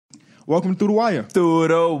Welcome to Through the Wire. Through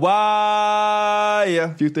the Wire.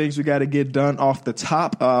 A few things we got to get done off the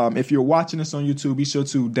top. If you're watching this on YouTube, be sure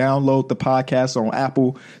to download the podcast on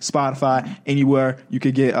Apple, Spotify, anywhere you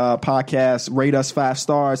could get podcasts. Rate us 5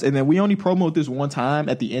 stars. And then we only promote this one time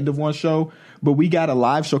at the end of one show, but we got a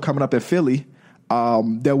live show coming up in Philly.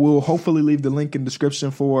 That we'll hopefully leave the link in the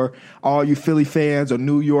description for all you Philly fans or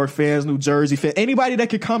New York fans, New Jersey fans. Anybody that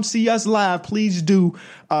could come see us live, please do.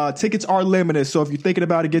 Tickets are limited, so if you're thinking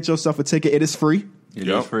about it, get yourself a ticket. It is free. It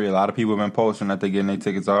is free. A lot of people have been posting that they're getting their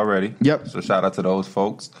tickets already. Yep. So shout out to those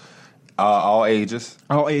folks. All ages.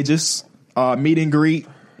 All ages. Meet and greet.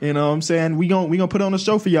 You know what I'm saying? We gonna put on a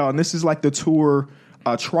show for y'all, and this is like the tour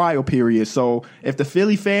trial period. So if the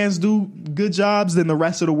Philly fans do good jobs, then the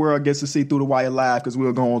rest of the world gets to see Through the Wire live because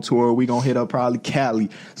we'll go on tour. We're going to hit up probably Cali,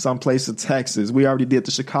 someplace in Texas. We already did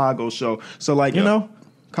the Chicago show. So, you know,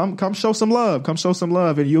 come show some love. Come show some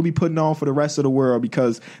love, and you'll be putting on for the rest of the world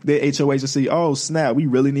because the HOAs will see, oh, snap, we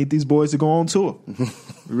really need these boys to go on tour. We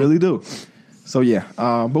really do. So, yeah.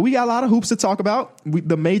 But we got a lot of hoops to talk about.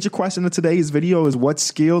 The major question of today's video is what's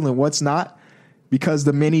skill and what's not. Because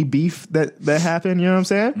the mini beef that happened, you know what I'm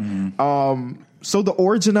saying? Mm-hmm. So the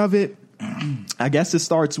origin of it, I guess it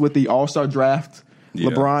starts with the All-Star draft. Yeah.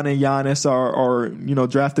 LeBron and Giannis are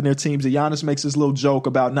drafting their teams. And Giannis makes this little joke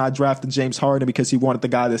about not drafting James Harden because he wanted the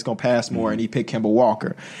guy that's going to pass more, and he picked Kemba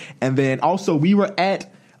Walker. And then also we were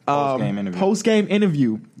at post-game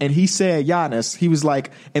interview, and he said, Giannis, he was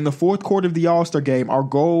like, in the fourth quarter of the All-Star game, our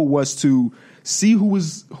goal was to see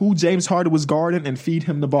who James Harden was guarding and feed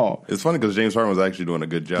him the ball. It's funny because James Harden was actually doing a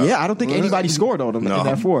good job. Yeah, I don't think anybody scored on him in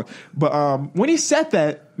that fourth. But when he said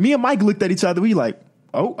that, me and Mike looked at each other. We like,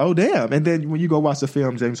 oh, damn. And then when you go watch the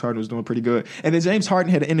film, James Harden was doing pretty good. And then James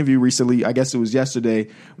Harden had an interview recently, I guess it was yesterday,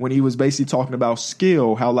 when he was basically talking about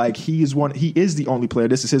skill, how like he is the only player,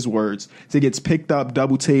 this is his words, that gets picked up,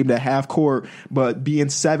 double teamed at half court, but being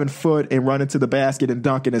 7 foot and running to the basket and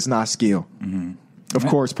dunking is not skill. Mm-hmm. Of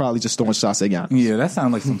course, probably just throwing shots at Giannis. Yeah, that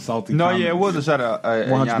sounded like some salty comments. Yeah, it was a shot at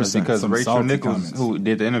Giannis because some Rachel Nichols, comments. who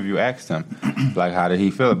did the interview, asked him, like, how did he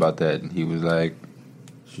feel about that? And he was like,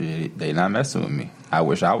 shit, they not messing with me. I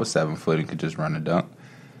wish I was 7 foot and could just run a dunk.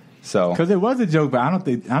 So, because it was a joke, but I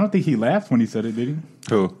don't think he laughed when he said it, did he?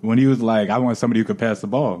 Who? When he was like, I want somebody who could pass the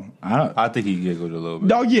ball. I think he giggled a little bit.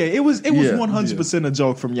 No, yeah, it was 100% a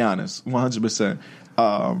joke from Giannis, 100%.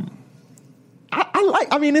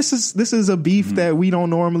 I mean, this is a beef that we don't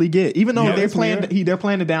normally get. Even though they're playing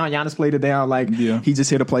it down, Giannis played it down like he just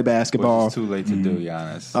here to play basketball. It's too late to do,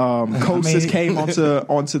 Giannis. Coaches came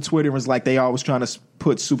onto Twitter and was like they always trying to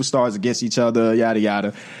put superstars against each other, yada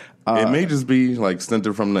yada. It may just be like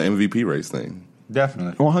stemmed from the MVP race thing.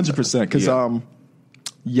 Definitely, 100%. Because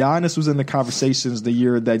Giannis was in the conversations the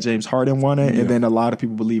year that James Harden won it, and then a lot of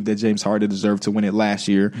people believe that James Harden deserved to win it last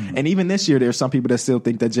year. Mm-hmm. And even this year, there's some people that still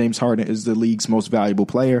think that James Harden is the league's most valuable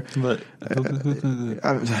player. But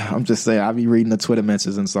I'm just saying, I be reading the Twitter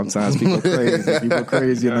mentions, and sometimes people are crazy. People are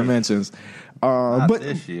crazy in the mentions. But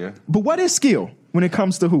this year. But what is skill when it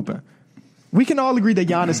comes to hooping? We can all agree that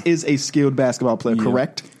Giannis is a skilled basketball player,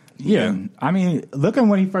 correct? Yeah. I mean, look at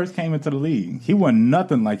when he first came into the league. He wasn't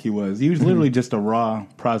nothing like he was. He was literally just a raw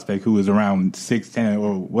prospect who was around 6'10"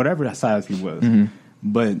 or whatever size he was. Mm-hmm.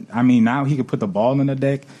 But, I mean, now he can put the ball in the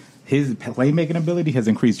deck. His playmaking ability has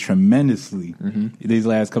increased tremendously these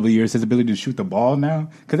last couple of years. His ability to shoot the ball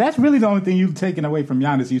now. Because that's really the only thing you've taken away from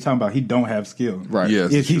Giannis. You're talking about he don't have skill. Right.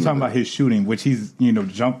 Yes, he's talking about his shooting, which he's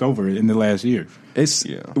jumped over in the last year.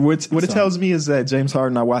 What it tells me is that James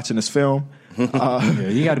Harden not watching this film. You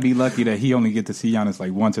got to be lucky that he only get to see Giannis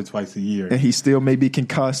like once or twice a year, and he still may be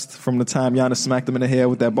concussed from the time Giannis smacked him in the head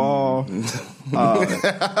with that ball.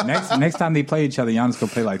 Next time they play each other, Giannis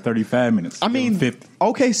gonna play like 35 minutes. I mean, 50.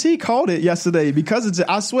 OKC called it yesterday because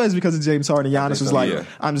I swear it's because of James Harden. Giannis was like,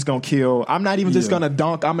 "I'm just gonna kill. I'm not even just gonna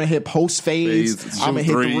dunk. I'm gonna hit post fades. I'm gonna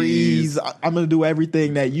hit threes. I'm gonna do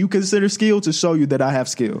everything that you consider skill to show you that I have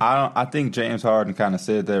skill." I think James Harden kind of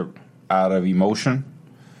said that out of emotion.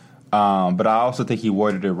 But I also think he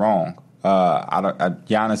worded it wrong.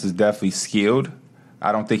 Giannis is definitely skilled.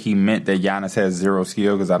 I don't think he meant that Giannis has zero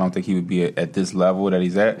skill because I don't think he would be at this level that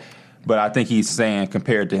he's at. But I think he's saying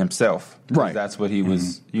compared to himself. Right. That's what he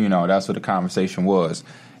was, that's what the conversation was.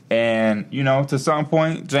 And, to some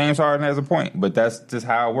point, James Harden has a point. But that's just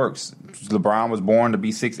how it works. LeBron was born to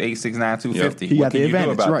be 6'8", 6'9", 250. He got the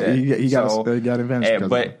advantage, right? That? He got advantage.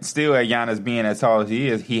 But still, at Giannis being as tall as he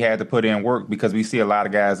is, he had to put in work because we see a lot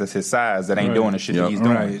of guys that's his size that ain't doing the shit that he's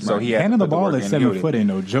doing. Right. So he had handling to the put ball work at 7 foot ain't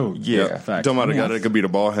no joke. Yeah, talking about a guy that could be the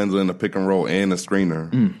ball handler in the pick and roll and the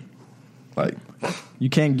screener. Like You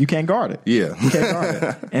can't guard it. Yeah. You can't guard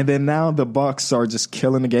it. And then now the Bucks are just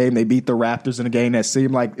killing the game. They beat the Raptors in a game that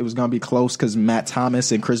seemed like it was going to be close because Matt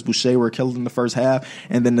Thomas and Chris Boucher were killed in the first half.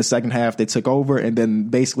 And then the second half they took over. And then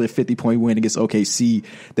basically a 50-point win against OKC.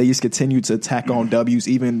 They just continued to attack on W's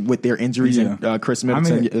even with their injuries. Yeah. And Chris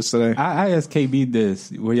Middleton yesterday. I asked KB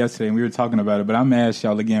this yesterday, and we were talking about it. But I'm gonna ask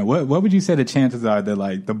y'all again. What would you say the chances are that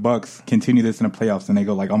like the Bucks continue this in the playoffs and they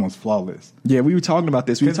go like almost flawless? Yeah, we were talking about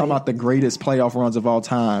this. We were talking about the greatest playoff runs of all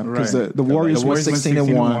time because Right. the Warriors went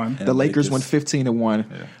 16-1. The Lakers Lakers. went 15-1.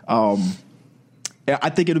 I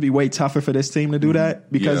think it'll be way tougher for this team to do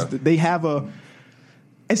that because they have a.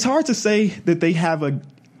 It's hard to say that they have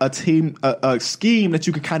a team, a scheme that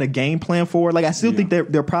you could kind of game plan for. Like I still think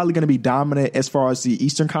they're probably going to be dominant as far as the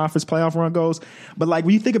Eastern Conference playoff run goes. But like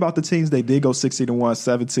when you think about the teams they did go 16-1,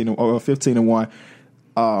 17 or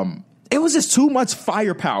 15-1. It was just too much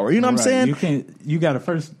firepower. You know what I'm saying? You got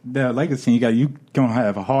the Lakers team. You gonna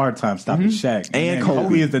have a hard time stopping Shaq And then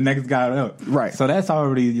Kobe is the next guy up. Right. So that's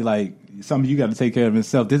already like something you got to take care of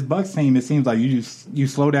himself. This Bucks team, it seems like you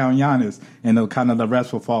slow down Giannis and the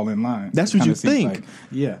rest will fall in line. That's what you think. Like,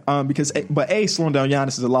 yeah. But slowing down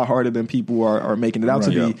Giannis is a lot harder than people are making it out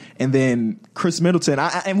to be. And then Chris Middleton,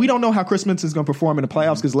 and we don't know how Chris Middleton's going to perform in the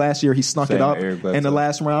playoffs because last year he snuck it up in the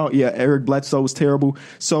last round. Yeah, Eric Bledsoe was terrible.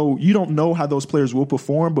 So you don't know how those players will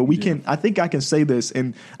perform, but I think I can say this,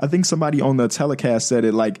 and I think somebody on the telecast said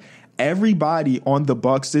it, like, everybody on the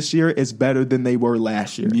Bucks this year is better than they were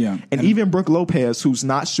last year. Yeah. And even Brook Lopez, who's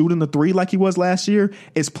not shooting the three like he was last year,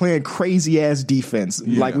 is playing crazy-ass defense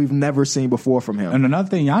like we've never seen before from him. And another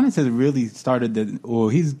thing, Giannis has really started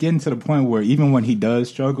he's getting to the point where even when he does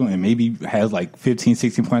struggle and maybe has like 15,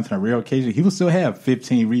 16 points on a rare occasion, he will still have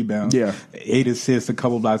 15 rebounds, 8 assists, a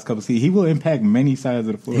couple blocks, a couple steals. He will impact many sides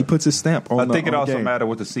of the floor. He puts his stamp on I think it also game. matters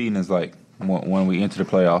what the seeding is like when we enter the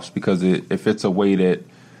playoffs because if it's a way that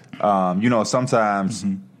sometimes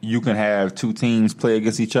you can have two teams play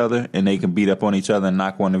against each other and they can beat up on each other and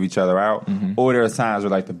knock one of each other out. Or there are times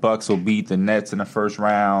where like the Bucks will beat the Nets in the first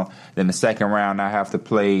round, then the second round I have to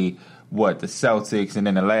play the Celtics, and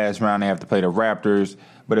then the last round they have to play the Raptors.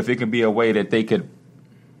 But if it can be a way that they could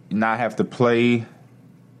not have to play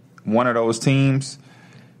one of those teams,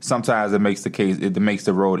 sometimes it makes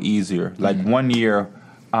the road easier. Like one year,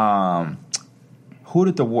 who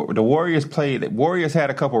did the Warriors play? The Warriors had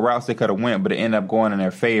a couple routes they could have went, but it ended up going in their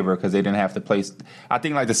favor because they didn't have to play. I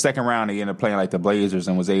think like the second round they ended up playing like the Blazers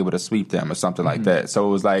and was able to sweep them or something like that. So it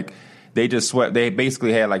was like they just swept. They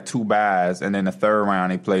basically had like two byes, and then the third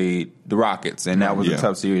round they played the Rockets, and that was a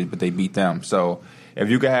tough series, but they beat them. So if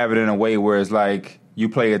you could have it in a way where it's like you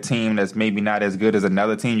play a team that's maybe not as good as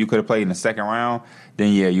another team you could have played in the second round,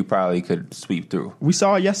 then you probably could sweep through. We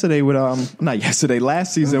saw it yesterday with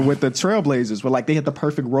last season with the Trailblazers, where like they had the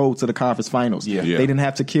perfect road to the conference finals. Yeah. They didn't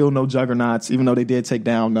have to kill no juggernauts, even though they did take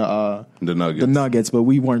down the Nuggets. The Nuggets, but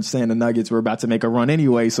we weren't saying the Nuggets were about to make a run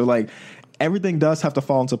anyway. So like everything does have to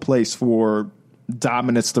fall into place for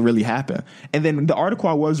dominance to really happen. And then the article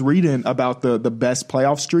I was reading about the best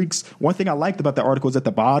playoff streaks, one thing I liked about the article is at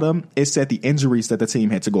the bottom, it said the injuries that the team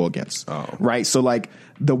had to go against. Right? So like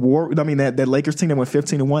that Lakers team that went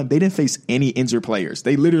 15-1, they didn't face any injured players.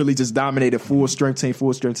 They literally just dominated full strength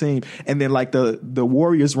team. And then like the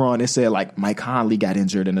Warriors run, it said like Mike Conley got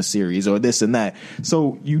injured in a series or this and that.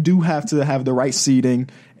 So you do have to have the right seeding,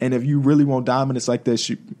 and if you really want dominance like this,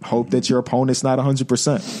 you hope that your opponent's not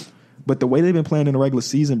 100%. But the way they've been playing in the regular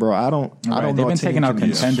season, bro, I don't know. They've been taking out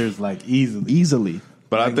contenders like easily.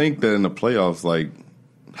 But I think that in the playoffs, like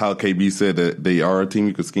how KB said that they are a team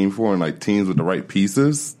you could scheme for, and like teams with the right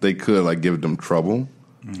pieces, they could like give them trouble.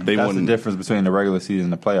 That's the difference between the regular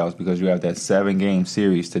season and the playoffs, because you have that 7-game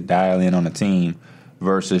series to dial in on a team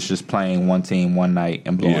versus just playing one team one night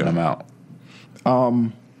and blowing them out.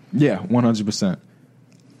 100%.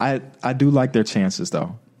 I do like their chances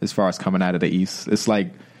though, as far as coming out of the East. It's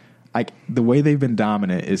like the way they've been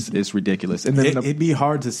dominant is ridiculous. And then it'd be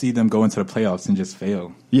hard to see them go into the playoffs and just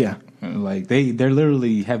fail. Yeah. Like they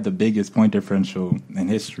literally have the biggest point differential in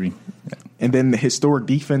history. And then the historic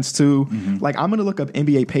defense too. Like I'm gonna look up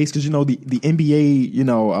NBA pace because the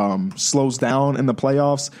NBA slows down in the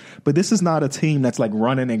playoffs. But this is not a team that's like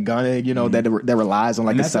running and gunning. That relies on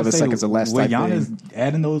like a 7 seconds or less type Giannis thing.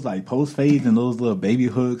 Adding those like post fades and those little baby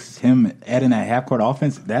hooks, him adding that half court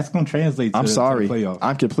offense, that's gonna translate. To the playoffs.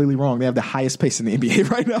 I'm completely wrong. They have the highest pace in the NBA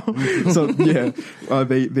right now. So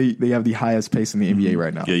they have the highest pace in the NBA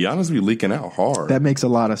right now. Yeah, Giannis be leaking out hard. That makes a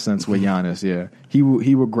lot of sense with Giannis. Yeah, he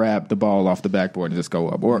will grab the ball off the backboard and just go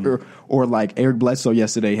up. Or like Eric Bledsoe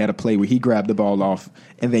yesterday had a play where he grabbed the ball off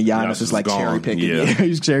and then Giannis was like gone. cherry picking. Yeah. He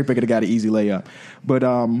was cherry picking to got an easy layup. But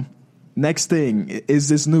Next thing is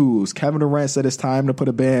this news. Kevin Durant said it's time to put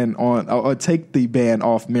a ban on or take the ban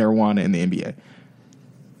off marijuana in the NBA.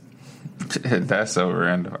 That's so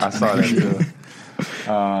random. I saw that too.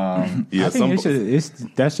 I think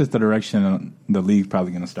that's just the direction the league's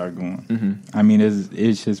probably going to start going. Mm-hmm. I mean,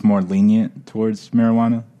 it's just more lenient towards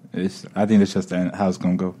marijuana. I think that's just how it's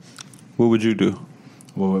going to go. What would you do?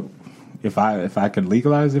 Well, if I could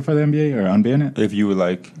legalize it for the NBA or unban it, if you were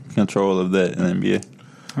like control of that in the NBA,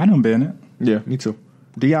 I'd unban it. Yeah, me too.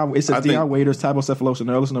 It says Deion Waiters, Thabo Sefolosha,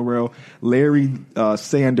 Nerlens Noel, Larry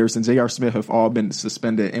Sanders, and J.R. Smith have all been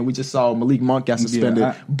suspended, and we just saw Malik Monk got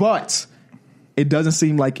suspended. But it doesn't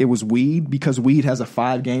seem like it was Weed, because Weed has a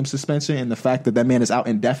 5-game suspension, and the fact that man is out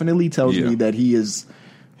indefinitely tells me that he's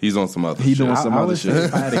on some other shit. He's doing some other shit.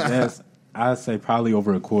 If I had to guess, I'd say probably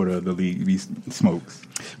over a quarter of the league smokes.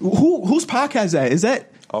 Whose podcast is that? Is that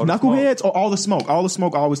All Knuckleheads or All the Smoke? All the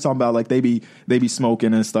Smoke always talking about like they be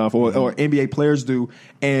smoking and stuff, or NBA players do.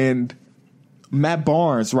 And Matt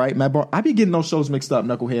Barnes, right? I be getting those shows mixed up,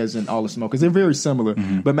 Knuckleheads and All the Smoke, because they're very similar.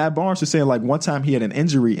 Mm-hmm. But Matt Barnes was saying like one time he had an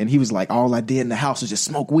injury and he was like, all I did in the house was just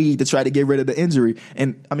smoke weed to try to get rid of the injury.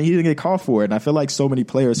 And I mean, he didn't get called for it. And I feel like so many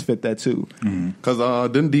players fit that too. Because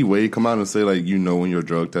didn't D Wade come out and say like, when your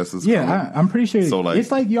drug test is coming? I'm pretty sure. So, like, it's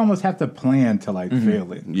like you almost have to plan to like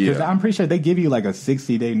fail it. Yeah, I'm pretty sure they give you like a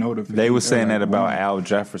 60-day notification. They were saying that about Al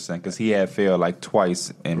Jefferson because he had failed like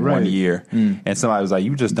twice in 1 year, and somebody was like,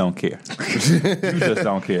 "You just don't care. You just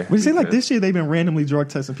don't care." But you see, like this year they've been randomly drug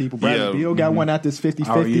testing people. Bradley Beal got one after his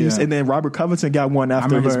 50-50s, and then Robert Covington got one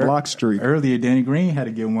after his block streak. Earlier, Danny Green had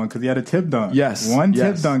to get one because he had a tip dunk. One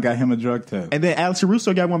tip dunk got him a drug test. And then Alex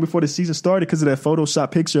Caruso got one before the season started because of that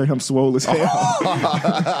Photoshop picture of him swole as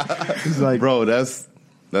hell. He's like, bro, that's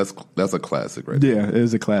a classic, right? Yeah, it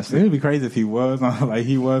is a classic. It would be crazy if he was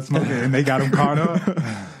smoking and they got him caught up.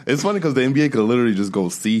 It's funny because the NBA could literally just go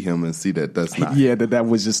see him and see that's not. Yeah, that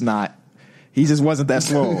was just not. He just wasn't that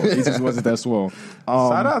swole.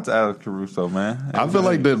 Shout out to Alex Caruso, man. I feel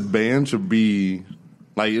like the ban should be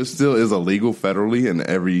like it still is illegal federally in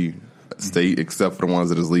every state except for the ones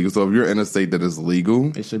that is legal. So if you're in a state that is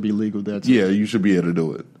legal, it should be legal there too. Yeah, you should be able to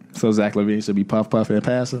do it. So Zach LaVine should be puff and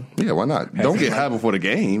passing. Yeah, why not? Don't get high before the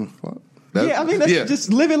game.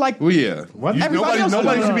 Just live it like. Well, yeah.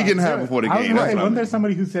 Nobody should be getting high before the game. Wasn't there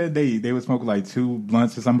somebody who said they would smoke like 2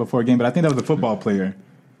 blunts or something before a game? But I think that was a football player.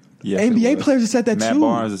 Yes, NBA players have said that Matt too. Matt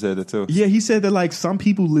Barnes has said that too. Yeah, he said that like some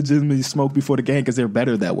people legitimately smoke before the game because they're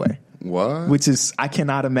better that way. What? Which is, I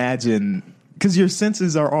cannot imagine, because your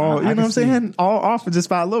senses are all, you know what I'm saying, all off just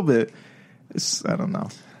by a little bit. I don't know.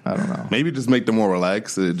 Maybe just make them more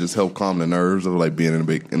relaxed. It just help calm the nerves of like being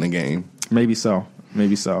in the game. Maybe so.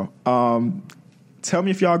 Tell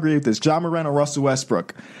me if y'all agree with this. Ja Morant or Russell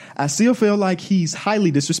Westbrook? I still feel like he's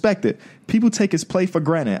highly disrespected. People take his play for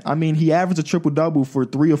granted. I mean, he averaged a triple-double for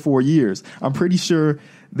 3 or 4 years. I'm pretty sure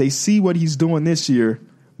they see what he's doing this year,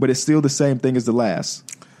 but it's still the same thing as the last.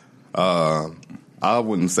 I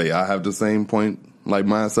wouldn't say I have the same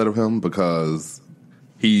mindset of him because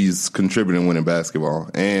he's contributing winning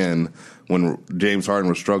basketball. And when James Harden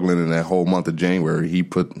was struggling in that whole month of January,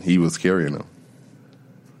 he was carrying him.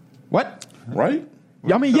 What? Right?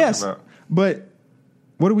 I mean, yes, but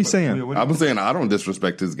what are we saying? I'm saying I don't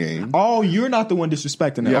disrespect his game. Oh, you're not the one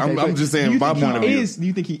disrespecting him. Yeah, okay, I'm just saying my point of view. Do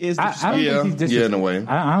you think he is disrespectful? Yeah, in a way.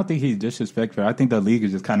 I don't think he's disrespectful. I think the league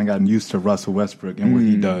has just kind of gotten used to Russell Westbrook and what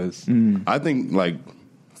he does. I think, like,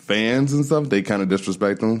 fans and stuff, they kind of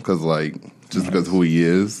disrespect him because, like, just because who he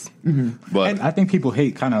is. But and I think people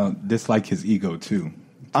dislike his ego, too.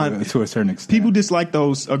 To a certain extent, people dislike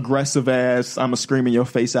those aggressive ass "I'ma scream in your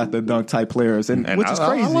face after dunk" type players, and which is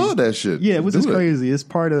crazy. I love that shit. Yeah, which is crazy. It's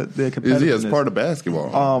part of the competitiveness. Yeah, it's part of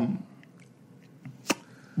basketball.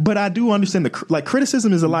 But I do understand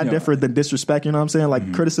criticism is a lot different than disrespect. You know what I'm saying?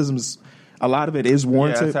 Like criticism's a lot of it is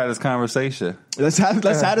warranted. Yeah, let's have this conversation. Let's have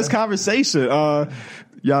this conversation. Y'all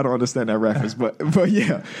don't understand that reference, but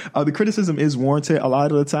yeah, the criticism is warranted a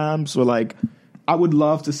lot of the time. So like, I would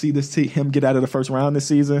love to see him get out of the first round this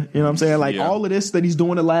season. You know what I'm saying? Like all of this that he's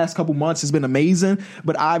doing the last couple months has been amazing.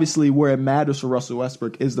 But obviously, where it matters for Russell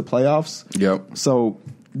Westbrook is the playoffs. Yep. So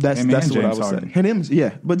that's what I would say. And him,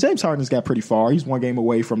 yeah. But James Harden's got pretty far. He's 1 game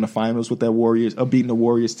away from the finals with that Warriors, beating the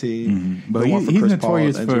Warriors team. But he's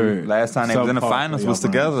notorious for last time they was in the finals was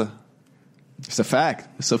together. It's a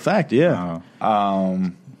fact. Yeah.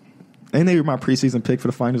 And they were my preseason pick for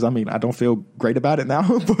the finals. I mean, I don't feel great about it now,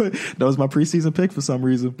 but that was my preseason pick for some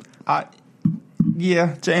reason.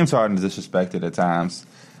 James Harden is disrespected at times.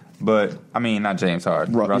 But, I mean, not James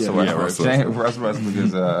Harden. Russell Westbrook. Russell Westbrook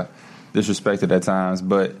is disrespected at times.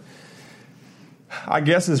 But I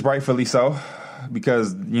guess it's rightfully so.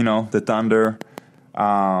 because, the Thunder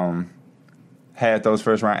had those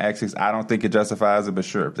first round exits. I don't think it justifies it, but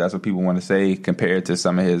sure, if that's what people want to say compared to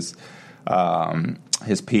some of his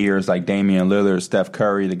peers like Damian Lillard, Steph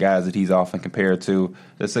Curry, the guys that he's often compared to.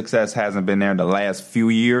 The success hasn't been there in the last few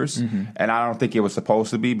years, and I don't think it was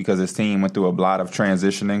supposed to be because his team went through a lot of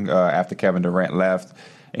transitioning after Kevin Durant left.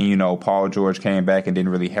 And, Paul George came back and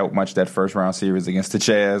didn't really help much that first-round series against the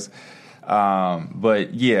Jazz.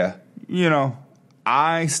 But, yeah,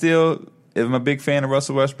 I still am a big fan of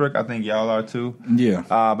Russell Westbrook. I think y'all are too. Yeah.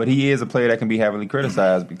 But he is a player that can be heavily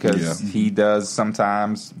criticized because he does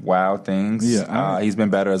sometimes wild things. Yeah. He's been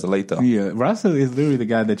better as of late, though. Yeah, Russell is literally the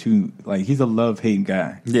guy that you like. He's a love-hate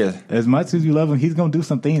guy. Yeah. As much as you love him, he's gonna do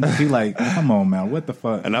some things that you like. Come on, man, what the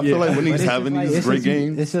fuck? And I feel like when he's But it's having just these great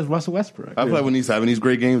games, it's just Russell Westbrook. I feel like when he's having these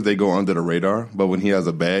great games, they go under the radar. But when he has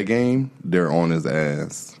a bad game, they're on his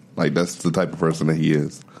ass. Like, that's the type of person that he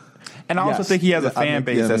is. And I also Yes. think he has a I fan think-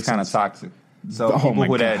 base yeah, that's makes kind of sense. toxic. So Oh people my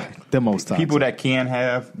who God. The most toxic. people that can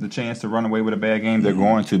have the chance to run away with a bad game, they're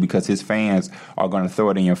going to because his fans are going to throw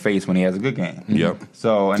it in your face when he has a good game. Yep.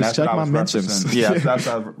 So, and Just that's what check I my was mentions. referencing. Yeah, that's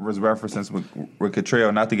what I was referencing with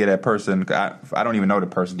Cottrell. Not to get that person. I don't even know the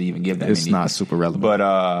person to even give that. It's not super relevant.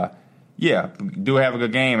 But yeah, do have a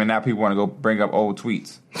good game, and now people want to go bring up old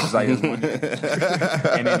tweets. It's like, and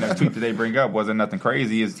then the tweet that they bring up wasn't nothing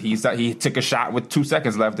crazy. He took a shot with 2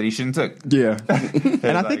 seconds left that he shouldn't took. Yeah.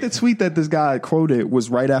 And I think the tweet that this guy quoted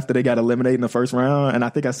was right after they got eliminated in the first round. And I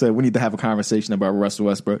think I said, we need to have a conversation about Russell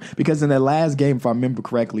Westbrook. Because in that last game, if I remember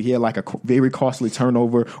correctly, he had like a very costly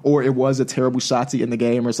turnover, or it was a terrible shot in the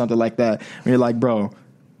game or something like that. And you're like, bro,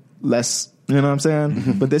 let's, you know what I'm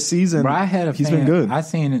saying? But this season, Bro, I had a he's fan, been good. I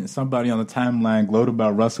seen somebody on the timeline gloat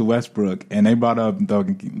about Russell Westbrook, and they brought up the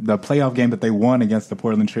playoff game that they won against the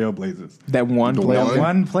Portland Trail Blazers. That one The playoff one? game.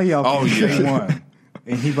 One playoff Oh, game yeah. they won,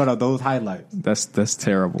 and he brought up those highlights. That's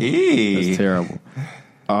terrible. Eee. That's terrible.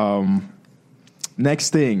 Next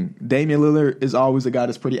thing, Damian Lillard is always a guy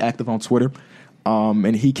that's pretty active on Twitter.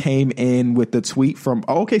 And he came in with the tweet from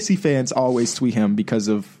OKC fans always tweet him because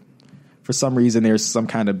of, for some reason, there's some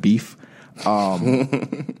kind of beef.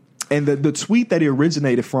 And the tweet that he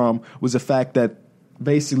originated from was the fact that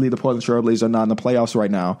basically the Portland Trail Blazers are not in the playoffs right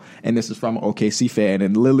now. And this is from an OKC fan.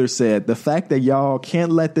 And Lillard said, the fact that y'all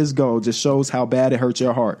can't let this go just shows how bad it hurts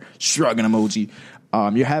your heart. Shrugging emoji.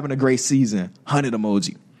 You're having a great season. 100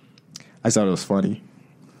 emoji. I thought it was funny.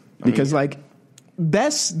 Because,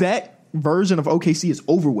 that version of OKC is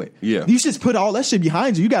over with. Yeah. You just put all that shit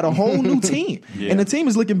behind you. You got a whole new team. Yeah. And the team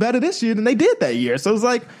is looking better this year than they did that year. So it's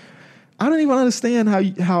like, I don't even understand how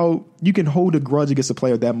you can hold a grudge against a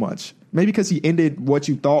player that much. Maybe because he ended what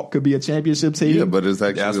you thought could be a championship team. Yeah, but it's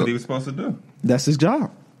That's what he actually was supposed to do. That's his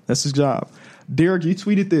job. That's his job. Derek, you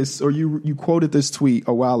tweeted this, or you quoted this tweet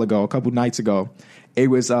a while ago, a couple nights ago. It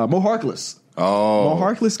was Mo Harkless. Mo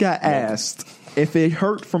Harkless got asked if it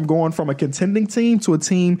hurt from going from a contending team to a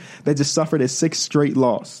team that just suffered a 6th straight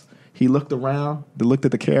loss. He looked around, he looked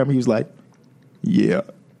at the camera, he was like, yeah.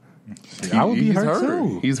 I would be he's hurt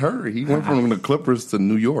too. He's hurt. He went from the Clippers to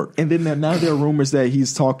New York. And then now there are rumors that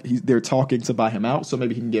they're talking to buy him out, so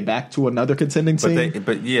maybe he can get back to another contending team.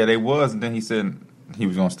 But they was, and then he said he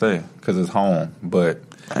was going to stay because it's home. But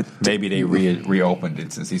maybe they reopened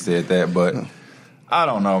it since he said that. But I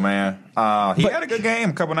don't know, man. He had a good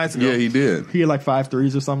game a couple nights ago. Yeah, he did. He had like 5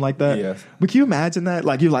 threes or something like that. Yes. But can you imagine that?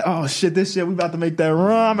 Like, you're like, oh shit, this shit, we about to make that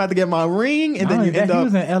run. I'm about to get my ring, and then you end he up.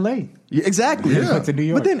 was in L.A. Yeah, exactly. Yeah. Went to New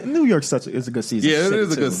York. But then New York is a good season. Yeah, it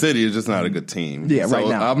is a too. good city. It's just not a good team. Yeah, right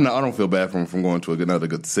now. I don't feel bad for him from going to another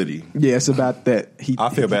good city. Yeah, it's about that. I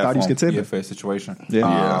feel bad thought he was for him. contending. For his situation.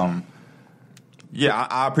 Yeah. Yeah,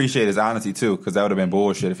 I appreciate his honesty too, because that would have been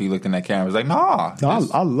bullshit if he looked in that camera. He's like, nah. No,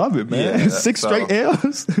 I love it, man. Yeah, 6 so- straight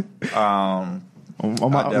L's. I definitely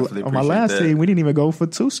on my appreciate last that. team, we didn't even go for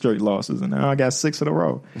 2 straight losses, and now I got 6 in a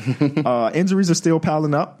row. Injuries are still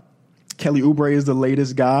piling up. Kelly Oubre is the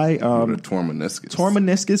latest guy. With a torn meniscus. Torn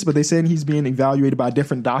meniscus, but they saying he's being evaluated by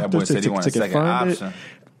different That boy doctors said he wanted to a second confirm it. option.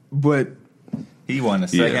 But He won the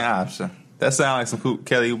second Yeah. option. That sounds like some cool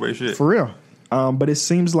Kelly Oubre shit. for real. But it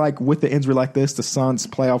seems like with the injury like this, the Suns'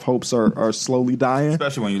 playoff hopes are slowly dying.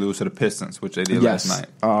 Especially when you lose to the Pistons, which they did Yes. last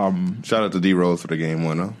night. Shout out to D Rose for the game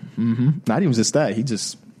winner. Not even just that. He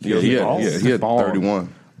just He had balled. 31.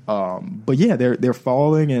 But yeah, they're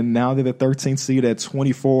falling, and now they're the 13th seed at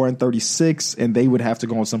 24 and 36, and they would have to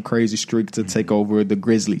go on some crazy streak to take over the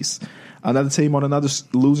Grizzlies. Another team on another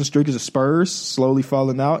losing streak is the Spurs, slowly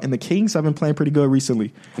falling out, and the Kings have been playing pretty good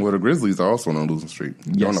recently. Well, the Grizzlies are also on a losing streak.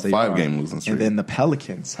 They're on a they 5 are. game losing streak. And then the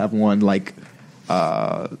Pelicans have won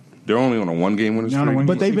they're They're only on a 1-game winning They're on a streak. one-game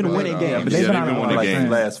But they've been streak, winning games. But Yeah, they've been they've on been a winning like games. the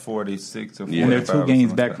last 46 or 45. Yeah. And they're 2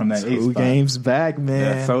 games back from that 8 2 spot. games back,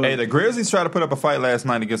 man. Yeah, so Hey, the Grizzlies tried to put up a fight last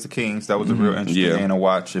night against the Kings. That was a real interesting Yeah. game to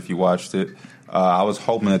watch if you watched it. I was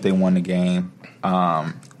hoping that they won the game.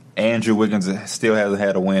 Andrew Wiggins still hasn't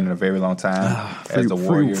had a win in a very long time as the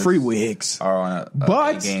Warriors free Wiggs. are on a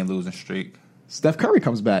But- 8-game losing streak. Steph Curry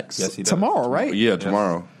comes back Yes, he does. tomorrow, right? Yeah,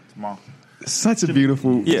 tomorrow. Tomorrow. Such a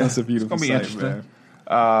beautiful, Yeah, such a beautiful it's gonna be sight, interesting.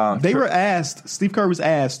 man. They were asked, Steve Kerr was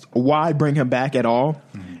asked, why bring him back at all?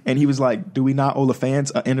 And he was like, do we not owe the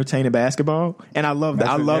fans entertaining basketball? And I love that.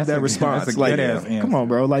 I love that response. That's a Like, good-ass answer. come on,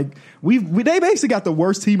 bro. Like, they basically got the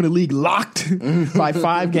worst team in the league locked by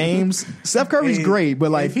 5 games. Steph Curry's great, but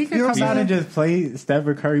like, if he could you know what come I'm out and saying? just play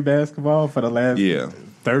Stephen Curry basketball for the last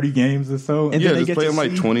 30 games or so, And Yeah, then they just get play to him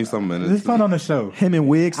like see 20-some minutes. it's fun on the show. him and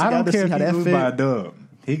Wiggs I don't together, care see if how he that loses by a fit. dub.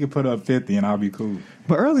 He could put up 50 and I'll be cool.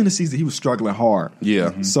 But early in the season, he was struggling hard.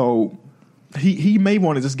 Yeah. So he may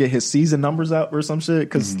want to just get his season numbers out or some shit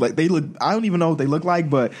because like they look. I don't even know what they look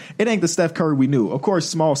like, but it ain't the Steph Curry we knew. Of course,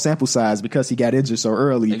 small sample size because he got injured so They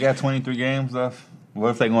early. got 23 games left. What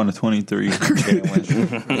if they go on to 23 game win streak?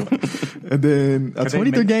 And then a Could they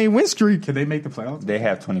 23 game win streak. Could they make the playoffs? They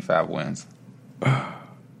have 25 wins.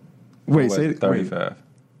 Wait, What, say it. 35.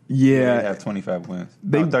 They Yeah, have 25 wins.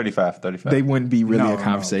 They- No, 35. they wouldn't be really No, a no,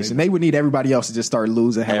 conversation. they- They would need everybody else to just start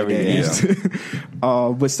losing hella Every games.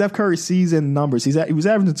 But Steph Curry's season numbers, he was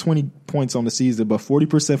averaging 20 points on the season, but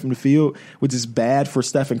 40% from the field, which is bad for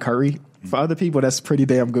Steph and Curry. For other people, that's pretty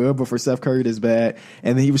damn good, but for Steph Curry, that's bad.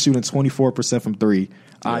 And then he was shooting 24% from 3. Yeah,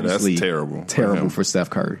 that's Obviously, terrible for Terrible him. for Steph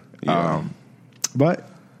Curry. Yeah. But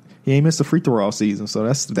he ain't missed a free throw all season, so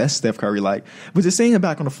that's Steph Curry like. But just seeing him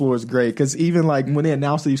back on the floor is great because even like when they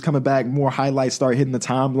announced that he was coming back, more highlights start hitting the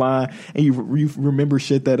timeline, and you remember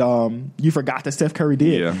shit that you forgot that Steph Curry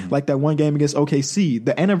did, Yeah. like that one game against OKC.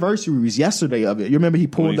 The anniversary was yesterday of it. You remember he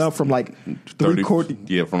pulled up from like 30, court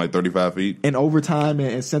from like 35 feet. in overtime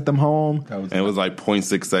and sent them home. And it was like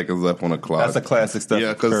 0.6 seconds left on the clock. That's a classic Steph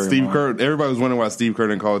Yeah, because Curry Steve moment. Kerr, everybody was wondering why Steve Kerr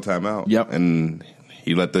didn't call a timeout. Yep. And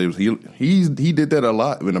he let he did that a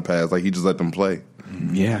lot in the past. Like he just let them play.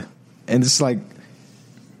 Yeah, and it's like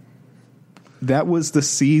that was the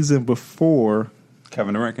season before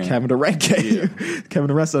Kevin Durant came. Kevin Durant came. Kevin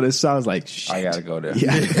Durant saw this shot. I was like, shit. I got to go there.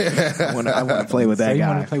 Yeah, I want to play with So that he guy.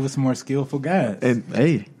 wanted to play with some more skillful guys. And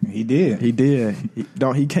hey, He did. he did.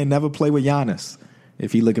 He can never play with Giannis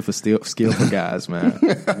if he looking for skillful guys, man.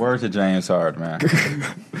 Word to James Harden, man.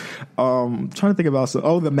 Trying to think about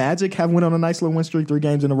the Magic have went on a nice little win streak, 3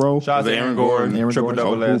 games in a row. Shout out to Aaron Aaron Gordon. Gordon. Aaron Triple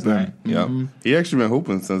double Gordon. last Hooping. night. Yeah. He actually been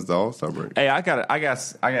hooping since the All-Star break. Hey, I got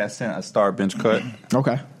sent a start bench cut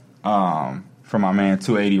Okay, from my man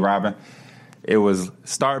 280 Robin. It was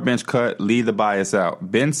start bench cut, lead the bias out.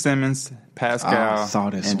 Ben Simmons, Pascal, I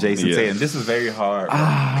saw this and one. Jason Yeah. Tatum. This is very hard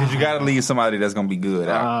because you got to leave somebody that's going to be good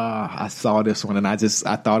out. I saw this one and I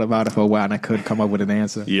thought about it for a while and I couldn't come up with an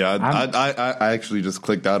answer. Yeah, I actually just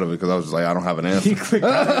clicked out of it because I was just like, I don't have an He answer. clicked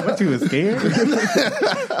out. What, you was scared?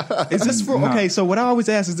 Is this for okay? So what I always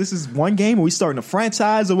ask is, this is one game? Are we starting a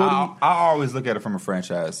franchise or what? I always look at it from a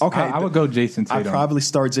franchise. Okay, I would go Jason I'd Tatum. probably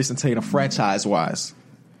start Jason Tatum franchise wise.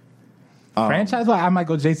 Franchise wise, I might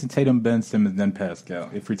go Jason Tatum, Ben Simmons, then Pascal.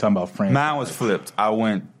 If we're talking about franchise. Mine was flipped. I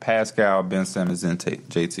went Pascal, Ben Simmons, and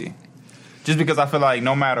JT. Just because I feel like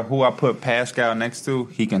no matter who I put Pascal next to,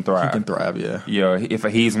 he can thrive. He can thrive, yeah. Yeah, if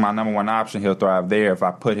he's my number one option, he'll thrive there. If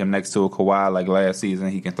I put him next to a Kawhi like last season,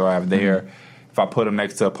 he can thrive there. If I put him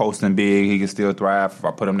next to a posting big, he can still thrive. If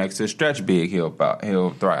I put him next to a stretch big, he'll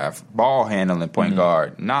thrive. Ball handling point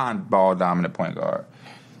guard, non-ball dominant point guard,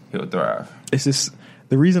 he'll thrive. It's just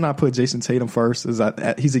the reason I put Jason Tatum first is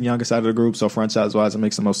that he's the youngest out of the group, so franchise wise, it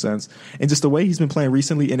makes the most sense. And just the way he's been playing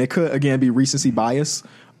recently, and it could again be recency bias.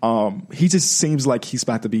 He just seems like he's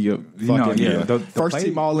about to be a fucking the first play-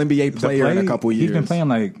 team All NBA player in a couple years. He's been playing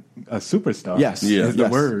like a superstar. Yes. Yeah. is the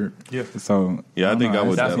Yes. word. Yeah. So Yeah, I think I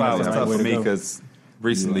would That's why it was That's tough the way for to me go. because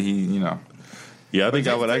recently he, Yeah, I think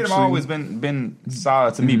I would Tatum actually. always been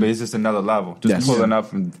solid to me, but it's just another level. Just Yes. pulling up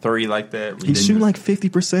from 3 like that. He's shooting like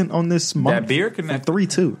 50% on this month. That beard from connect. 3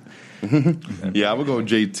 too. Yeah, I would go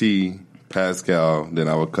JT, Pascal, then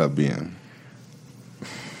I would cut Ben.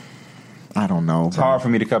 I don't know. It's hard for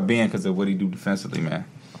me to cut Ben because of what he do defensively, man.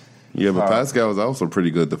 Yeah, but Wow. Pascal is also pretty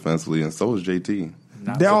good defensively, and so is JT.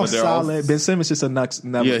 They're all But they're all- solid. Ben Simmons just a next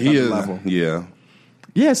Yeah, he another is. level. Yeah.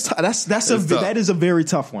 Yeah, it's that's It's tough. that is a very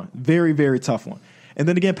tough one. Very, very tough one. And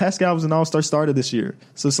then again, Pascal was an all-star starter this year.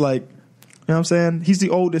 So it's like, you know what I'm saying? He's the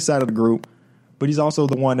oldest out of the group, but he's also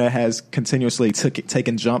the one that has continuously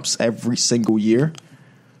taken jumps every single year.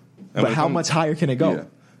 And But how much higher can it go? Yeah.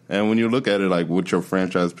 And when you look at it, like, with your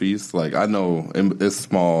franchise piece, like, I know it's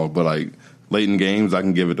small, but, like, late in games, I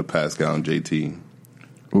can give it to Pascal and JT.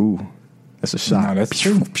 Ooh, that's a shot. No, that's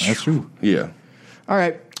true. That's true. Yeah. All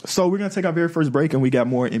right, so we're going to take our very first break, and we got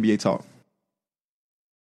more NBA talk.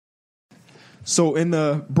 So in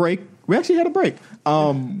the break, we actually had a break.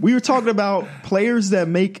 We were talking about players that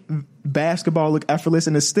make basketball look effortless,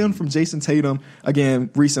 and it stemmed from Jason Tatum. Again,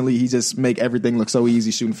 recently he just make everything look so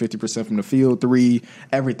easy, shooting 50% from the field, 3,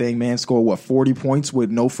 everything. Man scored 40 points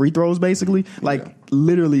with no free throws, basically.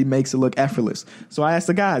 Literally makes it look effortless. So I asked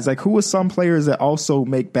the guys, like, who are some players that also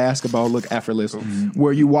make basketball look effortless,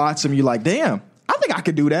 where you watch them, you're like, damn, I think I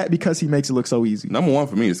could do that because he makes it look so easy. Number one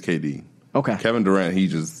for me is KD. Okay. Kevin Durant,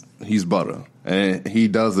 he's butter. And he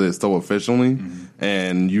does it so efficiently,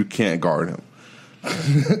 and you can't guard him.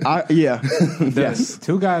 Yes.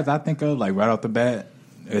 Two guys I think of, like, right off the bat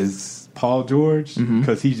is Paul George,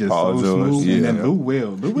 because he's just Paul so George, smooth. yeah. And then Lou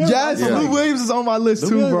Will. Yes, Lou Williams is on my list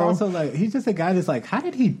too, Lou Will is bro. also, like, he's just a guy that's like, how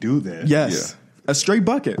did he do that? Yes. A straight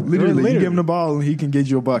bucket. Literally. You give him the ball and he can get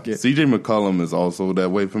you a bucket. CJ McCollum is also that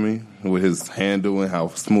way for me, with his handle and how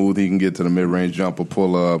smooth he can get to the mid-range jumper,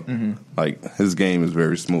 pull up. Like, his game is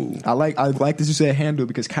very smooth. I like that you said handle,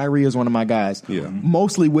 because Kyrie is one of my guys. Yeah.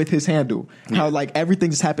 Mostly with his handle. How, like, everything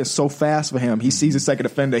just happens so fast for him. He sees a second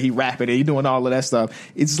defender, he rapping it, he doing all of that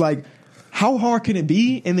stuff. It's like, how hard can it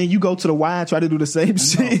be? And then you go to the Y and try to do the same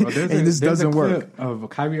shit, Bro, and this doesn't work. Of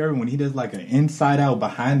Kyrie Irving when he does like an inside out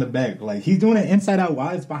behind the back, like he's doing an inside out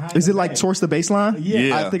while it's behind. Is the it like back. towards the baseline?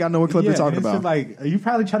 Yeah. I think I know what clip you're talking and it's about. just like, you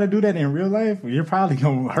probably try to do that in real life, you're probably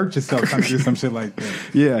gonna hurt yourself trying to do some shit like that.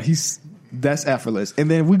 Yeah, that's effortless. And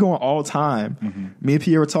then we going all time. Me and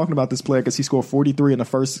Pierre were talking about this player because he scored 43 in the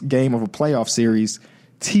first game of a playoff series.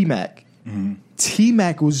 T-Mac.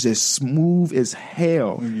 T-Mac was just smooth as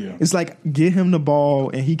hell. Yeah. It's like, get him the ball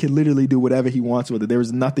and he can literally do whatever he wants with it. There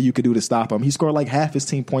was nothing you could do to stop him. He scored like half his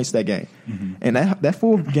team points that game. And that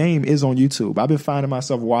full game is on YouTube. I've been finding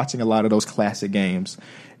myself watching a lot of those classic games.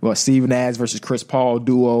 Well, Steve Nash versus Chris Paul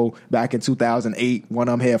duo back in 2008. One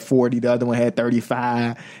of them had 40, the other one had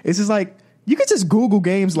 35. It's just like, you can just Google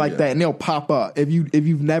games like that and they'll pop up. If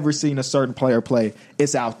you've never seen a certain player play,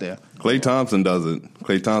 it's out there. Klay Thompson does it.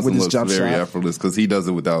 Klay Thompson With his looks jump very shot. effortless because he does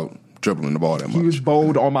it without dribbling the ball that much. He was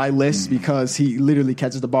bold on my list because he literally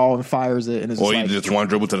catches the ball and fires it, and it's Or just he like, just one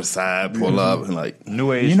dribble to the side, pull up, and like.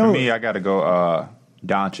 New age You know- for me, I got to go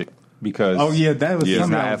Doncic, because Oh yeah, that was Yeah. something He's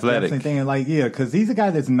not I was athletic. definitely thinking. Like, yeah, because he's a guy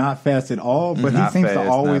that's not fast at all, but he not seems fast, to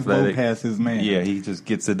not always go athletic. past his man. Yeah, he just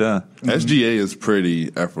gets it done. SGA is pretty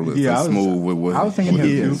effortless Yeah, and smooth with what I was thinking what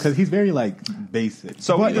he him too is. because he's very like basic.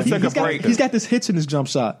 So we just took a break. he's got this hitch in his jump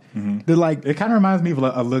shot. They're like, It kind of reminds me of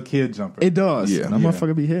a little kid jumper. it does. Yeah. That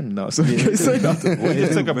motherfucker be hitting though. So you can't say nothing. We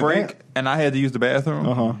just took a But break, that- and I had to use the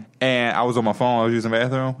bathroom. And I was on my phone. I was using the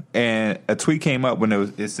bathroom, and a tweet came up when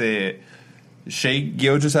it said Shai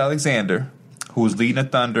Gilgeous-Alexander, who's leading the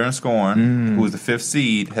Thunder in scoring, who's the 5th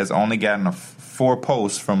seed, has only gotten 4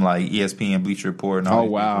 posts from like ESPN, Bleacher Report, and all Oh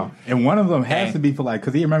these wow. people. And one of them has And- to be for like,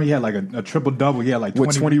 because he remember he had like a triple double. He had like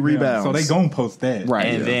With 20 rebounds. So they gonna post that. Right.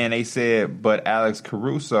 And then they said, but Alex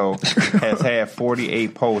Caruso has had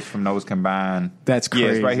 48 posts from those combined. That's Yes,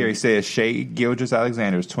 crazy. right here. He says Shai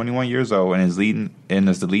Gilgeous-Alexander is 21 years old and is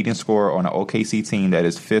the leading scorer on an OKC team that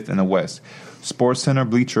is 5th in the West. SportsCenter,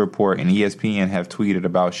 Bleacher Report, and ESPN have tweeted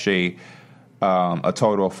about Shai a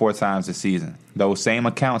total of 4 times this season. Those same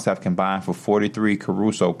accounts have combined for 43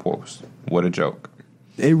 Caruso posts. What a joke.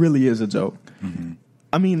 It really is a joke.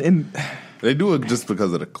 I mean, and They do it just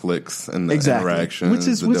because of the clicks and the exactly, interactions. which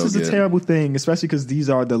is that they'll a get. terrible thing, especially because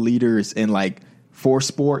these are the leaders in like for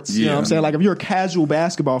sports. You know what I'm Yeah. saying? Like if you're a casual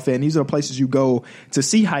basketball fan, these are places you go to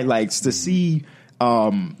see highlights, to see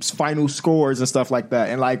final scores and stuff like that.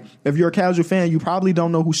 And like if you're a casual fan, you probably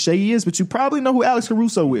don't know who Shai is, but you probably know who Alex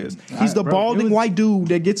Caruso is. He's the Bro, balding it was- white dude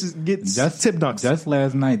that gets tip dunks. Just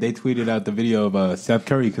last night, they tweeted out the video of Seth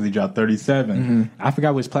Curry because he dropped 37. I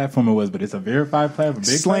forgot which platform it was, but it's a verified platform. Big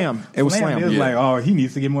Slam. platform. It was Slam. It was Yeah. like, oh, he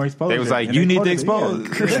needs to get more exposure. They was like, And you they need to quoted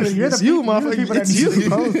it. expose. Yeah. You're It's the you, people- you're the motherfucker. people that It's need to you.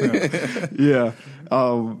 expose him.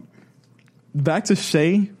 Yeah. Back to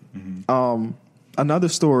Shai. Another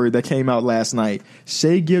story that came out last night.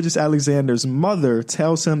 Shai Gilgeous-Alexander's mother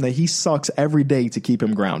tells him that he sucks every day to keep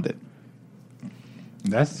him grounded.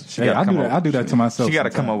 That's gotta I come do that. up- I do that to myself. She got to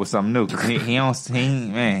come sometimes. up with something new because he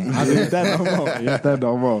ain't, man. That no more. Yeah, that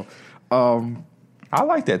no more. I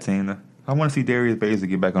like that team, though. I want to see Darius Baisley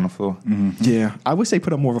get back on the floor. Yeah, I wish they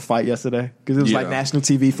put up more of a fight yesterday because it was like Yeah. national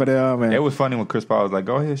TV for them. And It was funny when Chris Paul was like,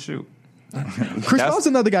 go ahead, shoot. Chris Paul's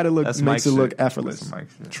another guy that That's makes Mike it look shit. effortless That's Mike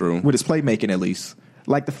shit. True. with his playmaking, at least.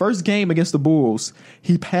 Like the first game against the Bulls,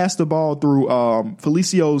 he passed the ball through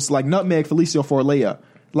Felicio's like nutmeg Felicio for a layup.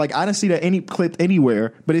 Like I didn't see that any clipped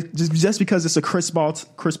anywhere, but it just because it's a Chris Paul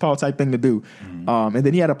type thing to do. And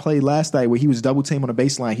then he had a play last night where he was double teamed on the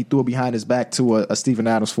baseline. He threw it behind his back to a Steven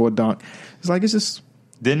Adams for a dunk. It's like it's just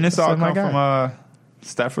Didn't this all That's my come from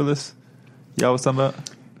Staffordless? Y'all was talking about?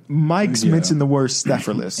 Mike's mentioned the word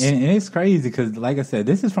Stefferless. And it's crazy because, like I said,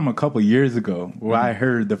 this is from a couple years ago where I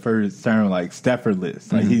heard the first term like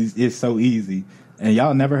Stefferless. Like it's so easy. And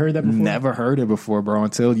y'all never heard that before? Never heard it before, bro,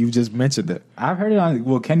 until you just mentioned it. I've heard it on,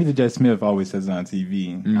 well, Kenny the Jet Smith always says it on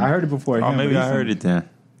TV. I heard it before Oh, him. maybe I recently. heard it then.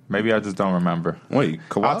 Maybe I just don't remember. Wait,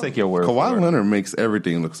 Kawhi, I'll take your word for Kawhi it. Leonard makes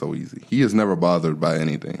everything look so easy. He is never bothered by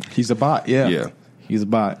anything. He's a bot, yeah. Yeah. He's a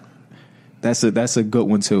bot. That's a good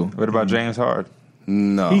one too. What about James Harden?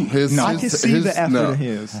 No, I can see the effort no. in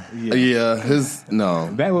his. Yeah, his no.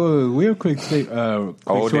 Back real quick story Old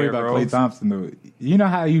about Derrick Klay Rose. Thompson though. You know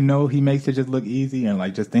how he makes it just look easy and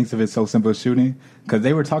like just thinks of it so simple shooting because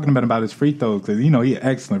they were talking about his free throws because he's an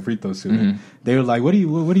excellent free throw shooter. They were like, what do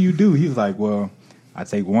you do? He was like, well, I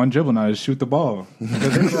take one dribble and I just shoot the ball.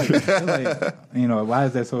 They're like, why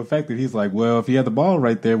is that so effective? He's like, well, if you had the ball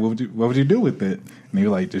right there, what would you do with it? And he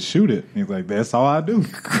was like, just shoot it. And he's like, that's all I do.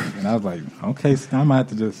 And I was like, okay, so I might have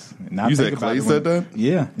to just not You think said about Klay it said that?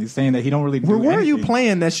 Yeah, he's saying that he don't really do Where are you anything.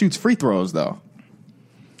 playing that shoots free throws though?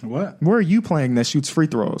 What? Where are you playing that shoots free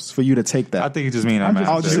throws for you to take that? I think it just means I'm I'm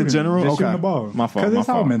Oh, just in general? Just Okay. shooting the ball. My fault, 'Cause my it's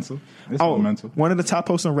all fault. mental. It's all mental. One of the top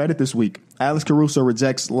posts on Reddit this week, Alex Caruso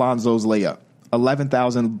rejects Lonzo's layup.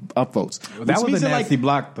 11,000 upvotes. That Which was means a that, nasty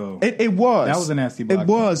block, though. It was. That was a nasty block, It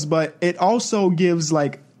was, but it also gives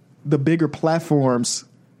like the bigger platforms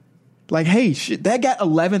like, hey, shit, that got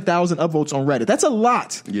 11,000 upvotes on Reddit. That's a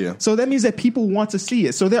lot. Yeah. So that means that people want to see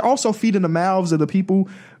it. So they're also feeding the mouths of the people,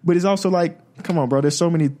 but it's also like, come on, bro, there's so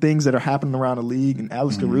many things that are happening around the league, and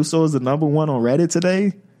Alex Caruso is the number one on Reddit today.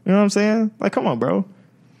 You know what I'm saying? Like, come on, bro.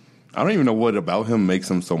 I don't even know what about him makes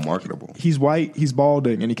him so marketable. He's white, he's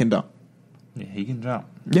balding, and he can dunk. Yeah, he can jump.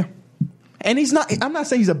 Yeah. And he's not, I'm not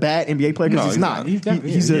saying he's a bad NBA player because No, he's he's not. not. He's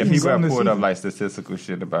definitely- He's a, Yeah, he's people on have the pulled up season. like statistical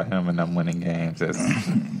shit about him and them winning games. That's,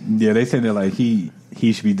 Yeah, they said that like he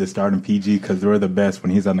should be the starting PG because they're the best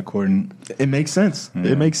when he's on the court. And, it makes sense.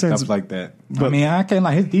 It makes sense. Stuff like that. But- I mean, I can't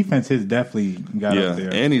like his defense has definitely got Yeah, up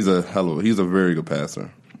there. and he's a very good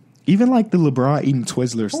passer. Even like the LeBron eating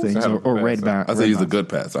Twizzlers things hell of a or passer? Red Bound. I say he's a good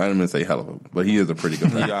passer. I didn't even say hell of a, but he is a pretty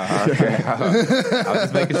good passer. yeah, okay. I was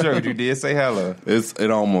just making sure because you did say hello.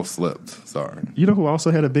 It almost slipped. Sorry. You know who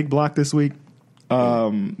also had a big block this week?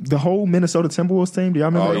 The whole Minnesota Timberwolves team. Do y'all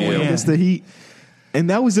remember Oh, that one yeah. against the Heat?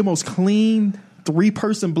 And that was the most clean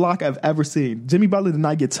 3-person block I've ever seen. Jimmy Butler did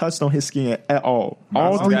not get touched on his skin at all.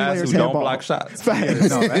 All Some three guys players who had don't ball. block shots. Facts.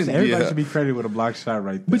 No, everybody Yeah. should be credited with a block shot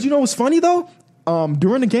right there. But you know what's funny though?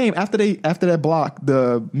 During the game, after that block,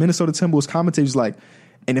 the Minnesota Timberwolves commentators like,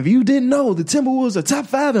 and if you didn't know, the Timberwolves are top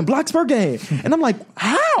 5 in blocks per game. And I'm like,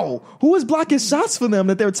 how? Who is blocking shots for them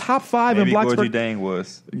that they're top 5 in Maybe blocks Gorgie per game? Dang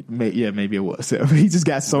was. Maybe it was. He just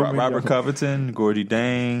got so many. Robert of them. Covington, Gorgie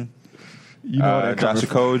Dang, You know that Josh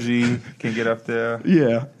coming Okogie can get up there.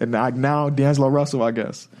 Yeah, and now D'Angelo Russell, I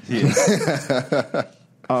guess. Yeah.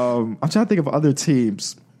 I'm trying to think of other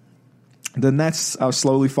teams. The Nets are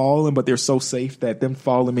slowly falling, but they're so safe that them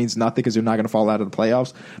falling means nothing because they're not going to fall out of the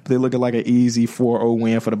playoffs. But they're looking like an easy 4-0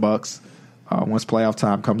 win for the Bucks once playoff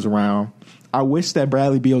time comes around. I wish that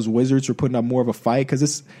Bradley Beal's Wizards were putting up more of a fight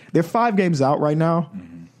because they're 5 games out right now.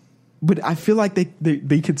 But I feel like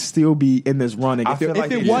they could still be in this running. I If feel like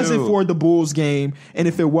it they wasn't do. for the Bulls game, and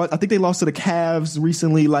if it was, I think they lost to the Cavs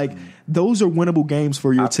recently. Like those are winnable games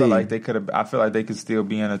for your I team. feel like they could have. I feel like they could still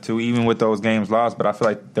be in it too, even with those games lost. But I feel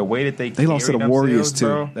like the way that they lost to the carry Warriors themselves, too.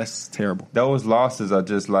 bro, That's terrible. those losses are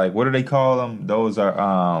just like, what do they call them? Those are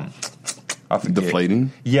I forget.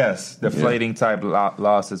 Deflating. Yes, deflating type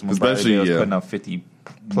losses when Especially, Bradley Beal's yeah. putting up 50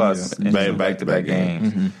 plus Yeah. in Back-to-back back-to-back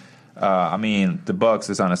games. Mm-hmm. I mean, the Bucks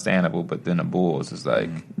is understandable, but then the Bulls is like,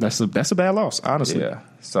 That's a bad loss, honestly. yeah.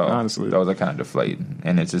 So Honestly. those are kind of deflating,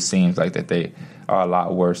 and it just seems like that they are a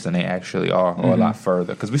lot worse than they actually are, or a lot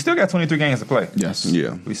further. Because we still got 23 games to play. Yes.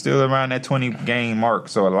 Yeah. We still around that 20 game mark,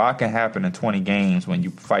 so a lot can happen in 20 games when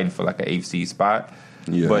you're fighting for like an 8th seed spot.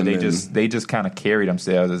 Yeah, but and they just kind of carry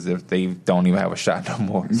themselves as if they don't even have a shot no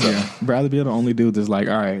more. So. Yeah. Bradley Beal the only dude that's like,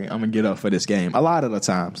 all right, I'm gonna get up for this game. A lot of the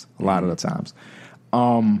times.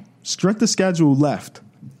 Strength of schedule left.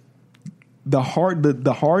 the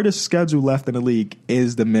hardest schedule left in the league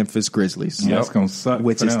is the Memphis Grizzlies. Yeah, that's gonna suck,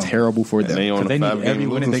 which is terrible for them. they on They a need 5-game every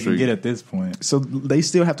win losing they can streak. get at this point. So they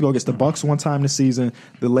still have to go against the Bucks one time this season,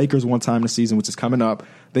 the Lakers one time this season, which is coming up.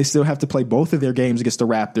 They still have to play both of their games against the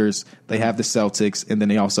Raptors. They have the Celtics, and then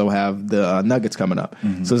they also have the Nuggets coming up.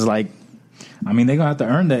 So it's like I mean, they're gonna have to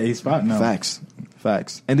earn that 8th spot now.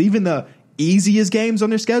 facts, and even the easiest games on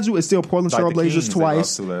their schedule is still Portland Like the Trailblazers Kings they twice,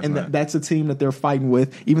 lost to last and night. that's a team that they're fighting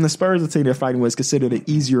with. Even the Spurs, the team they're fighting with, is considered an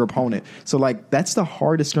easier opponent. So like that's the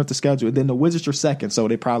hardest strength of schedule. And then the Wizards are second, so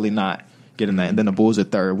they're probably not getting that. And then the Bulls are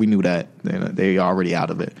third. We knew that they already out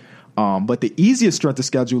of it. But the easiest strength of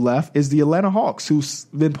schedule left is the Atlanta Hawks, who's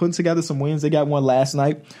been putting together some wins. They got one last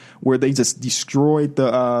night where they just destroyed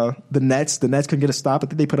the Nets. The Nets couldn't get a stop. I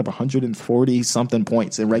think they put up 140 something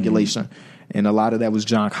points in regulation. And a lot of that was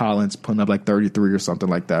John Collins putting up like 33 or something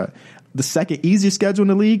like that. The second easiest schedule in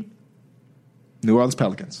the league, New Orleans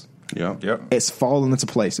Pelicans. Yeah. Yep. It's falling into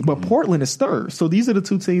place. But Portland is third. So these are the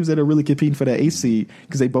two teams that are really competing for that 8th seed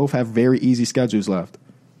because they both have very easy schedules left.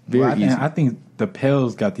 Very Well, easy. I think the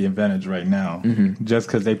Pels got the advantage right now, just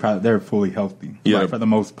because they're fully healthy, Yeah. for the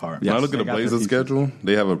most part. When I look at the They got their Blazers pieces. schedule,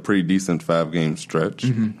 they have a pretty decent 5-game stretch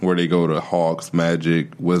where they go to Hawks, Magic,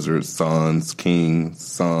 Wizards, Suns, Kings,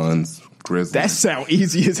 Suns, Grizzlies. That sound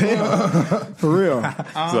easy as hell. For real.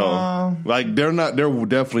 So, like, they're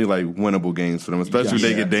definitely like winnable games for them, especially if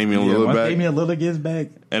they get Damian Lillard Once back, Damian Lillard gets back,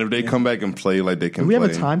 and if they come back and play like they can. Do we have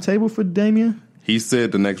play. a timetable for Damian? He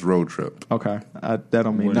said the next road trip. Okay. That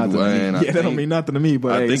don't mean Well, nothing to and me. I Yeah, that don't think- mean nothing to me,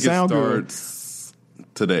 but I hey, think it sound good. starts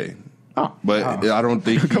today. Oh. But I don't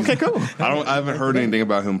think. Okay, cool. I haven't heard anything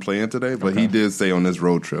about him playing today, but he did say on this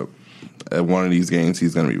road trip at one of these games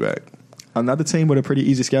he's going to be back. Another team with a pretty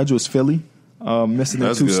easy schedule is Philly, missing their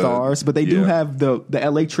That's 2 good. stars. But they do Yeah. have the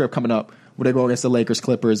LA trip coming up where they go against the Lakers,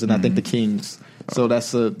 Clippers, and I think the Kings. So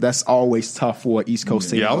that's always tough for an East Coast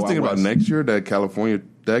team. Yeah, I to was go thinking out about west. next year that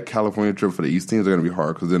California trip for the East teams are going to be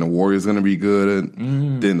hard because then the Warriors going to be good,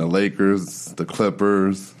 then the Lakers, the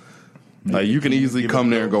Clippers. Like you can easily come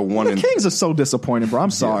there and go one The and Kings are so disappointing, bro.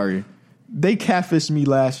 I'm sorry. They catfished me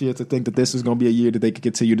last year to think that this was going to be a year that they could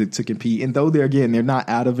continue to compete. And though they're not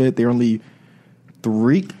out of it, they're only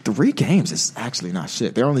three games. It's actually not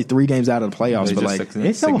shit. They're only 3 games out of the playoffs. They But just like,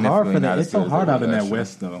 it's so hard for significantly that. not It's as so good as hard they out in were that last year.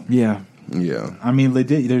 West, though. yeah. yeah. I mean,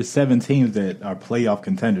 legit. There's 7 teams that are playoff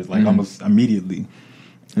contenders, like almost immediately.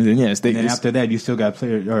 And then, And then after that, you still got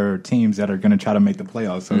teams that are going to try to make the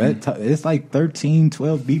playoffs. So it's like 13,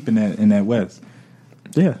 12 deep in that West.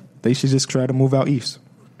 yeah, they should just try to move out east.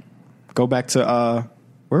 Go back to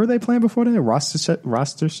where were they playing before that?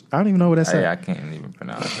 Rosters. I don't even know what that's Hey, at. I can't even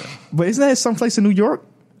pronounce it. But isn't that someplace in New York?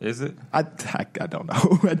 Is it? I don't know.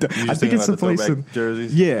 I think thinking it's about the someplace in throwback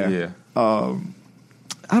jerseys? Yeah. Yeah.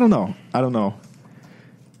 I don't know.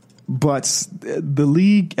 But the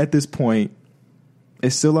league at this point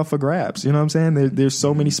is still up for grabs. You know what I'm saying? There's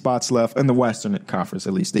so many spots left in the Western Conference,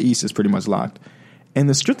 at least. The East is pretty much locked. And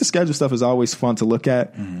the strength of schedule stuff is always fun to look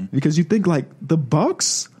at because you think like the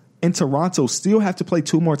Bucks and Toronto still have to play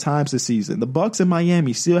 2 more times this season. The Bucks and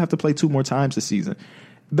Miami still have to play 2 more times this season.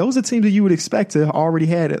 Those are teams that you would expect to have already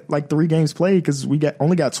had like 3 games played because we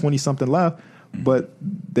only got 20 something left, but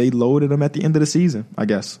they loaded them at the end of the season, I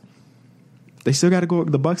guess. They still got to go.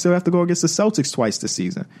 The Bucks still have to go against the Celtics twice this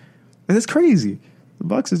season, and it's crazy. The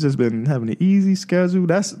Bucks has just been having an easy schedule.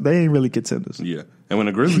 They ain't really contenders. Yeah, and when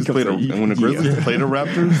the Grizzlies play the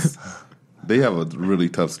Raptors, they have a really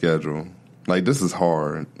tough schedule. Like this is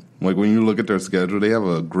hard. Like when you look at their schedule, they have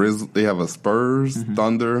a Spurs,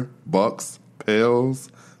 Thunder, Bucks,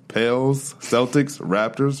 Pels, Celtics,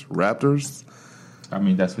 Raptors. I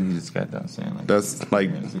mean, that's what he just got done saying. Like, That's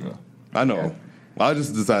like minutes ago. I know. Yeah. I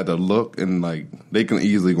just decided to look and like they can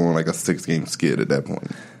easily go on like a 6-game skid at that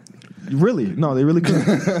point. Really? No, they really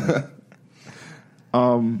could.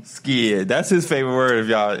 Skid. That's his favorite word.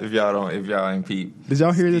 If y'all ain't peep. Did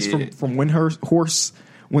y'all hear this Skid. from Windhorst?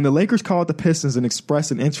 When the Lakers called the Pistons and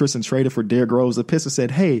expressed an interest in trading for Derrick Rose, the Pistons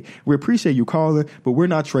said, "Hey, we appreciate you calling, but we're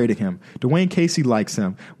not trading him. Dwayne Casey likes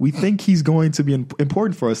him. We think he's going to be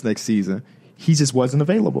important for us next season. He just wasn't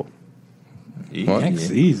available." What? Next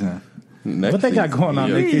season. Next What they got season. going on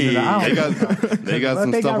Yeah. next season? I They don't got they got What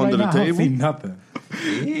some they stuff got under right the now, I don't see table. nothing.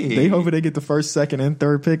 They hope they get the first, second, and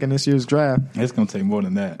third pick in this year's draft. It's going to take more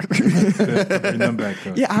than that. to bring them back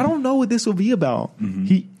up. Yeah, I don't know what this will be about.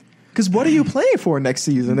 Because what are you playing for next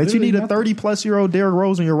season? That you Literally need a nothing. 30-plus-year-old Derrick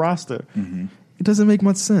Rose on your roster. It doesn't make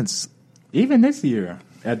much sense. Even this year,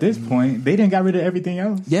 at this point, they didn't got rid of everything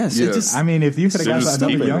else. Yes, Yeah. it just. I mean, if you could They're have just got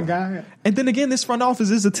another keeping young them. guy, And then again, this front office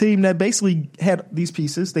is a team that basically had these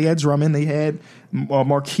pieces. They had Drummond, they had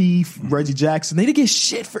Markeith, Reggie Jackson. They didn't get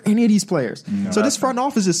shit for any of these players. So this front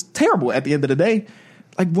office is terrible at the end of the day.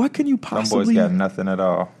 Like, what can you Them boys possibly? got nothing at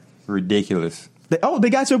all. Ridiculous. They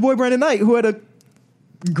got your boy Brandon Knight, who had a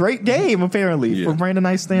great game apparently Yeah. for Brandon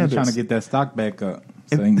Knight I'm standards. trying to get that stock back up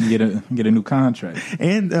so they can get a new contract.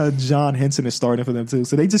 And John Henson is starting for them too.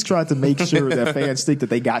 So they just tried to make sure that fans think that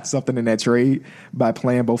they got something in that trade by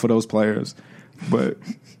playing both of those players. But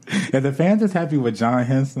If the fans is happy with John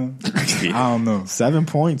Henson, I don't know. 7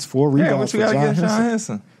 points, 4 Yeah, rebounds what you for got John against Henson. John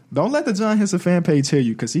Henson? Don't let the John Henson fan page hear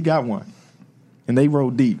you because he got one. And they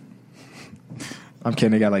rode deep. I'm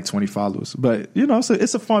kidding, they got like 20 followers. But, you know,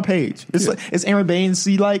 it's a fun page. It's like, it's Aaron Baines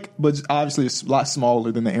like, but obviously it's a lot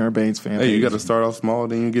smaller than the Aaron Baines fan page. Hey, you got to start off small,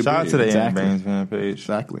 then you get Shout out big. to the Exactly. Aaron Baines fan page.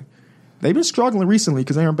 Exactly. They've been struggling recently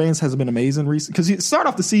because Aaron Baines hasn't been amazing recently. Because you start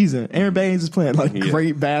off the season, Aaron Baines is playing like Yeah.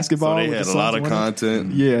 great basketball. So they with had the a lot Suns of winning.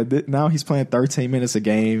 content. Yeah, now he's playing 13 minutes a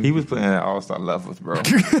game. He was playing at all-star levels, bro.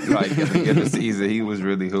 Like, at the end of the season, he was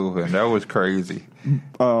really hooping. That was crazy.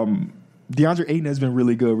 DeAndre Ayton has been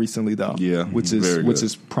really good recently, though. Yeah, which very good.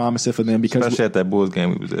 is promising for them because Especially at that Bulls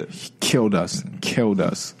game we was at. killed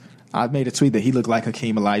us. I made a tweet that he looked like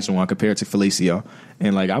Hakeem Olajuwon compared to Felicio,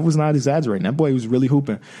 and like I was not exaggerating. That boy was really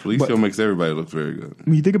hooping. Felicio But makes everybody look very good.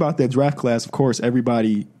 when you think about that draft class, of course,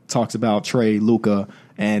 everybody talks about Trey, Luka,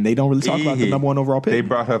 and they don't really talk about the number one overall pick. They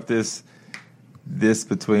brought up this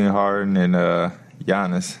between Harden and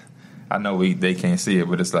Giannis. I know they can't see it,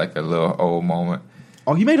 but it's like a little old moment.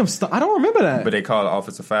 Oh, he made him. I don't remember that. But they call it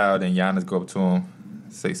offensive foul, then Giannis go up to him,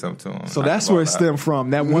 say something to him. So knock that's the ball where it out. stemmed from.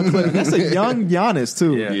 That one play. That's a young Giannis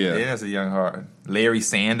too. Yeah, Yeah. that's a young Harden. Larry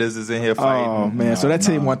Sanders is in here fighting. Oh man, so that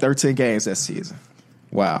team won 13 games that season.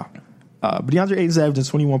 Wow. But DeAndre Ayton's averaging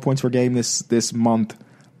 21 points per game this month,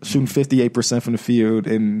 shooting 58% from the field,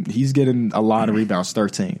 and he's getting a lot of rebounds,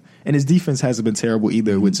 13. And his defense hasn't been terrible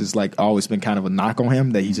either, which is like always been kind of a knock on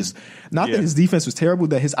him that he just not Yeah. that his defense was terrible,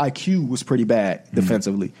 that his IQ was pretty bad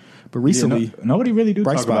defensively. But recently, Nobody really do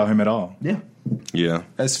Bright talk spot. about him at all. yeah. Yeah.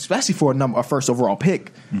 Especially for a first overall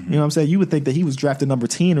pick. You know what I'm saying? You would think that he was drafted number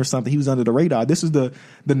 10 or something. He was under the radar. This is the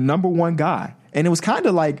number one guy. And it was kind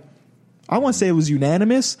of like, I won't say it was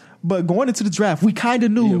unanimous, but going into the draft, we kind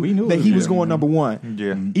of knew, Yeah, we knew that it he was was going number one.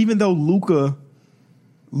 Yeah. Even though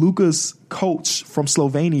Luka's coach from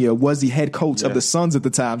Slovenia was the head coach of Yeah. the Suns at the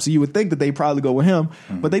time. So you would think that they'd probably go with him,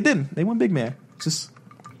 but they didn't. They went big man. Just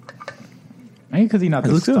Ain't because he's not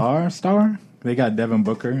the looks good. star. They got Devin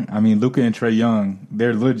Booker. I mean, Luka and Trae Young,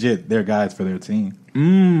 they're legit. They're guys for their team.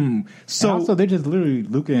 so And also, they're just literally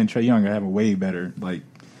Luka and Trae Young have a way better like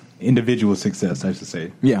individual success, I should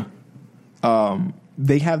say. yeah.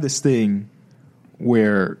 They have this thing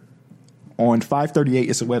where on 538,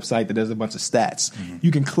 it's a website that does a bunch of stats. You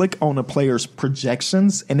can click on a player's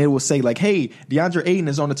projections, and it will say like, "Hey, DeAndre Ayton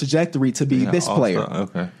is on a trajectory to be Yeah, this player." all-star.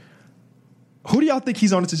 Okay. Who do y'all think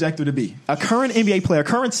he's on a trajectory to be? A current NBA player,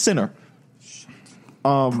 current center?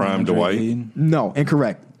 Prime Dwight. Aiden. No,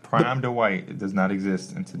 incorrect. Prime Dwight it does not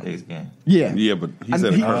exist in today's game. Yeah, Yeah, but I he's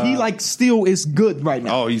mean, at he like still is good right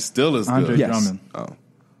now. Oh, he still is Andre good. Yes. Drummond. Oh.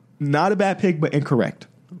 Not a bad pick, but incorrect.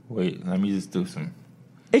 Wait, let me just do some.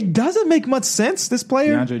 It doesn't make much sense. This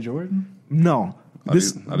player, DeAndre Jordan. no.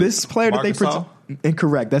 This didn't- this player that they Marcus project All?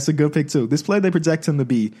 incorrect. That's a good pick too. This player they project him to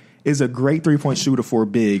be is a great 3-point shooter for a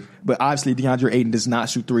big, but obviously DeAndre Ayton does not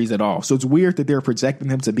shoot threes at all. So it's weird that they're projecting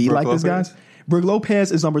him to be Brook like this guy. Lopez? Brook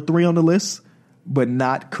Lopez is number 3 on the list, but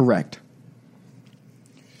not correct.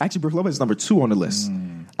 Actually, Brook Lopez is number 2 on the list.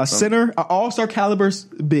 A center, an all-star caliber's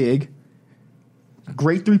big,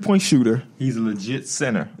 great 3-point shooter, He's a legit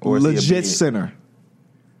center. Or is he a legit big? center.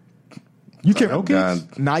 You can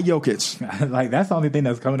Jokic? not Jokic. Like that's the only thing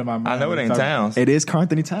that's coming to my mind. I know it ain't Towns. It is Karl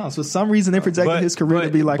Anthony Towns. For some reason, they projected his career to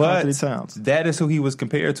be like Karl Anthony Towns. That is who he was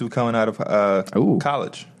compared to coming out of Ooh.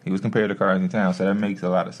 college. He was compared to Karl Anthony Towns, so that makes a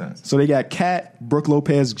lot of sense. So they got Cat, Brook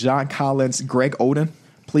Lopez, John Collins, Greg Oden.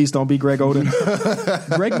 Please don't be Greg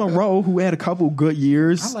Oden. Greg Monroe, who had a couple good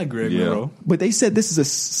years. I like Greg Yeah. Monroe. But they said this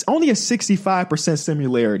is only a 65%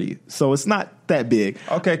 similarity. So it's not that big.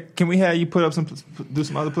 Okay, can we have you put up do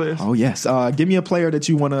some other players? Oh, yes. Give me a player that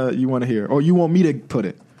you wanna hear. Or you want me to put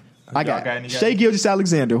it. I Y'all got got any guys? Shai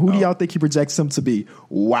Gilgeous-Alexander. Who do y'all think he projects him to be?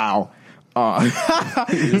 Wow.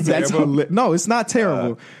 That's terrible? no, it's not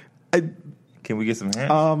terrible. Can we get some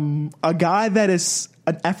hands? A guy that is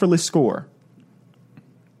an effortless scorer.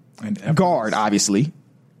 And Guard, obviously.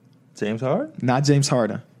 James Harden? Not James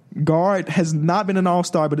Harden. guard, has not been an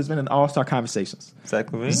all-star, but has been in all-star conversations.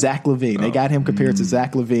 Zach LaVine. Zach LaVine. They got him compared to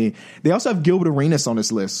Zach LaVine. They also have Gilbert Arenas on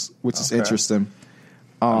this list, which is interesting.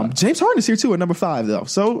 James Harden is here too at number 5, though.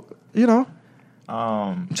 So, I'm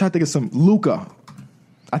trying to think of some Luka.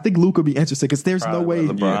 I think Luka be interesting because there's no way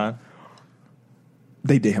LeBron.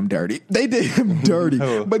 they did him dirty.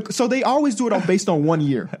 But so they always do it based on 1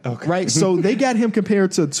 year, right? So they got him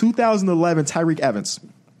compared to 2011 Tyreek Evans.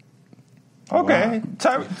 Okay.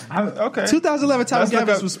 Okay. 2011 Tyreek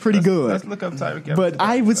Evans was pretty good. Let's look up Tyreek Evans. But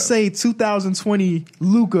I would say 2020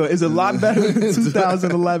 Luka is a lot better than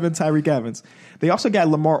 2011 Tyreek Evans. They also got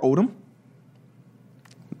Lamar Odom.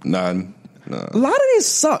 None. A lot of these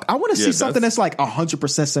suck. I want to see something that's like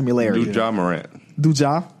 100% similarity. Do Ja Morant.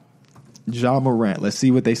 Ja Morant. Let's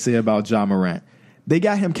see what they say about Ja Morant. They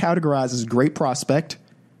got him categorized as great prospect.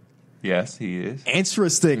 Yes, he is.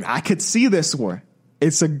 Interesting. I could see this one.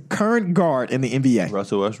 It's a current guard in the NBA.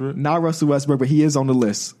 Russell Westbrook? Not Russell Westbrook, but he is on the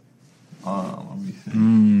list. Let me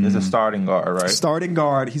see. It's a starting guard, right? Starting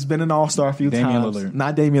guard. He's been an all-star a few Damian times. Lillard.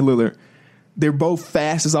 Not Damian Lillard. They're both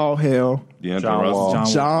fast as all hell. D'Angelo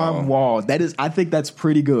Russell. John Wall. I think that's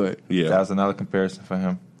pretty good. Yeah. That was another comparison for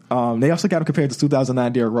him. They also got him compared to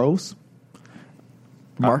 2009 Derrick Rose.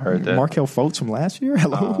 heard that. Markelle Fultz from last year.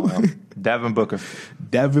 Hello. Devin Booker.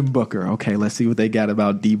 Devin Booker. Okay, let's see what they got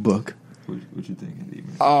about D Book. What you thinking, D?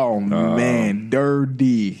 Oh, man.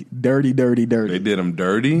 Dirty. They did him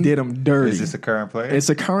dirty? Did him dirty. Is this a current player? It's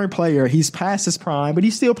a current player. He's past his prime, but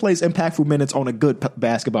he still plays impactful minutes on a good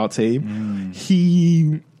basketball team.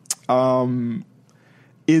 He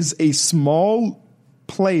is a small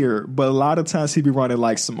player, but a lot of times he be running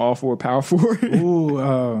like small forward, power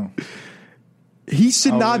forward. He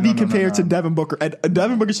should not be compared to Devin Booker.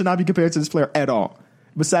 Devin Booker should not be compared to this player at all.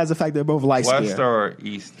 Besides the fact they're both light skinned. West or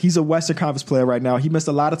East? He's a Western Conference player right now. He missed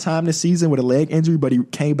a lot of time this season with a leg injury, but he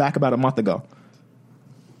came back about a month ago.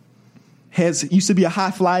 Used to be a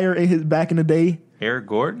high flyer back in the day. Eric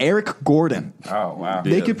Gordon? Eric Gordon. Oh, wow.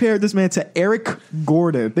 They compared this man to Eric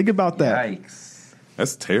Gordon. Think about that. Yikes.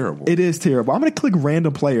 That's terrible. It is terrible. I'm going to click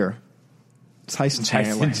random player. Tyson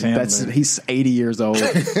Chandler. He's 80 years old.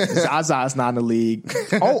 Zaza's not in the league.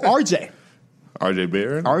 Oh, RJ. RJ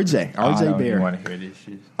Barrett? RJ I don't even Barrett. want to hear this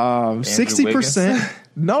shit. 60%.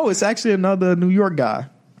 No, it's actually another New York guy.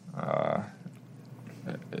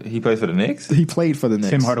 He plays for the Knicks? He played for the Knicks.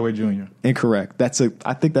 Tim Hardaway Jr. Incorrect.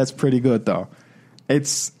 I think that's pretty good though.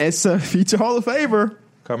 It's a future Hall of Famer.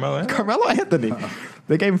 Carmelo Anthony.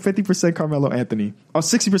 They gave him 50% Carmelo Anthony.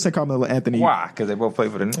 60% Carmelo Anthony. Why? Because they both play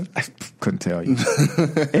for the Knicks? I couldn't tell you.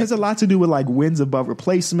 It has a lot to do with like wins above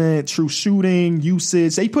replacement, true shooting,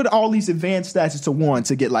 usage. They put all these advanced stats into one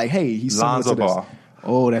to get like, hey, he's similar to this. Lonzo Ball.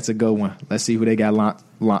 Oh, that's a good one. Let's see who they got.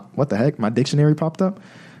 What the heck? My dictionary popped up.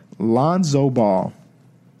 Lonzo Ball.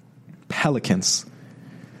 Pelicans.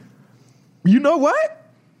 You know what?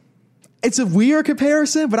 It's a weird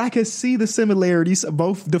comparison, but I can see the similarities of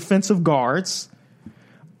both defensive guards.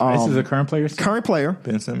 Um, This is a current player? Current player.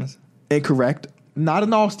 Ben Simmons? Incorrect. Not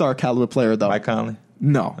an all-star caliber player, though. Mike Conley?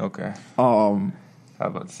 No. Okay. How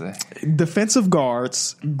about to say? Defensive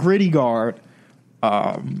guards, gritty guard,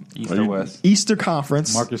 East or West? Eastern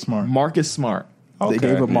Conference. Marcus Smart. They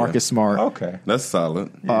gave him Marcus Smart. Okay. That's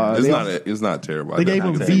solid. It's not terrible. They gave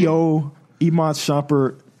him V.O., Iman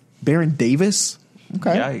Shumpert, Baron Davis.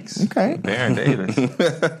 Okay. Yikes. Okay. Baron Davis.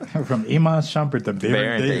 From Iman Shumpert to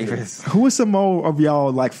Baron Davis. Who is some more of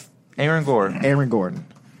y'all like? Aaron Gordon. Aaron Gordon.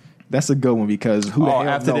 That's a good one because who the hell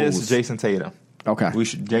after knows? this, Jason Tatum. Okay.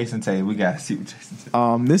 Jason Tatum. We got to see what Jason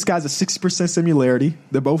Tatum. This guy's a 60% similarity.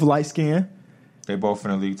 They're both light skinned. They both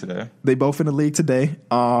in the league today.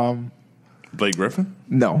 Blake Griffin?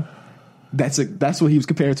 No. That's what he was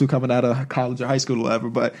compared to coming out of college or high school or whatever.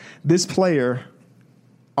 But this player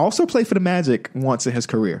also played for the Magic once in his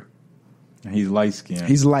career. He's light skinned.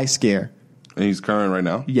 He's light skinned. And he's current right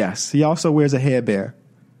now? Yes. He also wears a headband.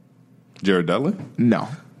 Jared Dudley? No.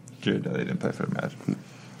 Jared Dudley didn't play for the Magic.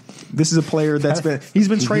 This is a player he's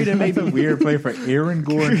been traded maybe. That's a weird play for Aaron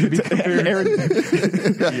Gordon to be compared.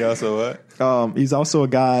 He also what? He's also a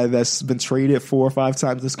guy that's been traded 4 or 5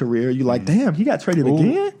 times in his career. You like, damn, he got traded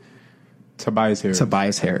again? Tobias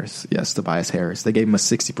Harris. Yes, Tobias Harris. They gave him a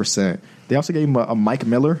 60%. They also gave him a Mike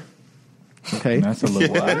Miller. Okay. That's a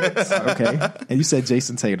little wild. Okay. And you said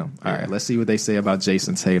Jason Tatum. All right, let's see what they say about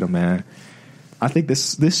Jason Tatum, man. I think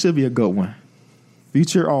this should be a good one.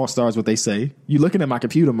 Future All-Stars, what they say. You looking at my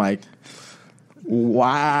computer, Mike.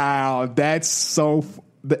 Wow, that's so...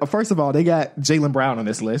 First of all, they got Jaylen Brown on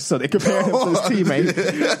this list, so they compared him to his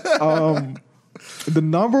teammate. The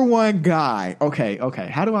number one guy. Okay.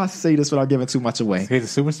 How do I say this without giving too much away?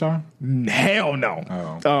 He's a superstar? Hell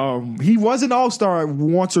no. Oh. He was an all-star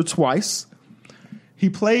once or twice. He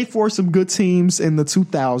played for some good teams in the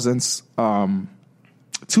 2000s.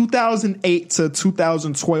 2008 to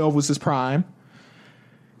 2012 was his prime.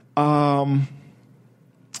 Not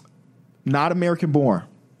American born.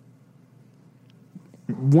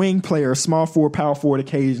 Wing player, small forward, power forward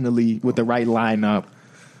occasionally with the right lineup.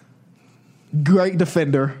 Great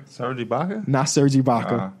defender. Serge Ibaka? Not Serge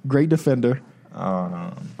Ibaka. Great defender.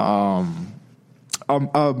 Oh,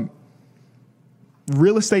 no.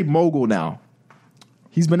 Real estate mogul now.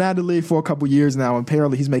 He's been out of the league for a couple years now, and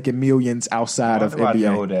apparently he's making millions outside of Why do I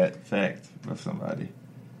NBA. know that fact of somebody?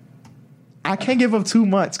 I can't give up too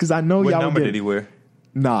much because I know What y'all will number get did he wear?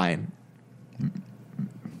 9.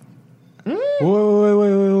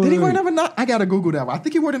 Wait. Did he wear number 9? I gotta Google that one. I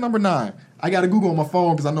think he wore the number 9. I gotta Google on my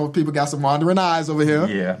phone because I know people got some wandering eyes over here.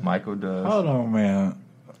 Yeah, Michael does. Hold on, man.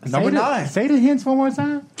 Number 9. Say the hints one more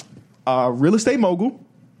time. Real estate mogul.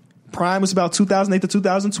 Prime was about 2008 to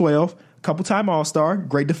 2012. Couple time All-Star.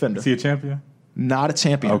 Great defender. Is he a champion? Not a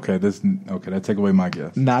champion. Okay, that take away my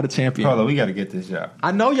guess. Not a champion. Hold on, we got to get this y'all.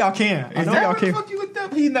 I know y'all can. I Is know that y'all what the can. fuck you looked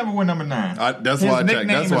up? He never wore number 9. That's His why I checked. nickname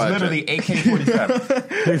That's is why I literally checked.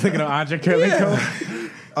 AK-47. You're thinking of Andre Kaliko?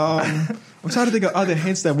 I'm trying to think of other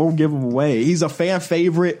hints that won't give him away. He's a fan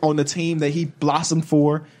favorite on the team that he blossomed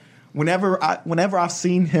for. Whenever I've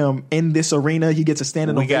seen him in this arena, he gets a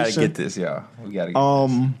standing We ovation. got to get this, y'all. We got to get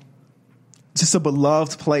this. Just a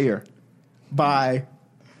beloved player by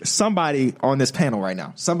somebody on this panel right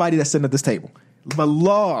now. Somebody that's sitting at this table.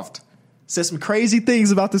 Beloved. Said some crazy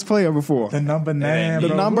things about this player before. The number 9. The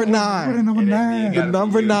bro. number What 9. the number It ain't me, 9? it The gotta be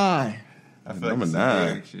number you. 9. I feel like Number this is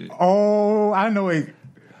 9. big shit. Oh, I know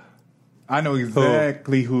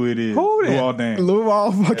exactly who it is. Who then? Luol Deng.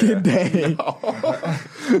 Luol fucking Deng.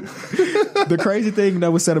 The crazy thing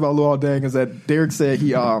that was said about Luol Deng is that Derek said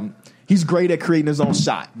he's great at creating his own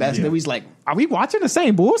shot. That's he's like, are we watching the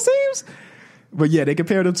same Bulls teams? But yeah, they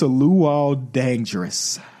compared him to Luol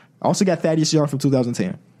Dangerous. Also got Thaddeus Young from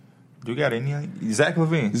 2010. You got any? Zach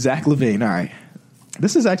LaVine. Zach LaVine. All right.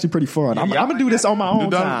 This is actually pretty fun. I'm y'all going to do this on my own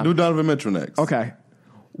Do time. Donovan Mitchell next. Okay.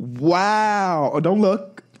 Wow. Oh, don't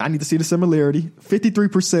look. I need to see the similarity.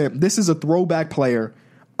 53%. This is a throwback player.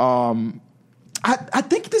 I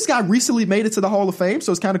think this guy recently made it to the Hall of Fame,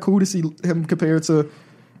 so it's kind of cool to see him compared to.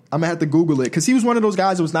 I'm going to have to Google it because he was one of those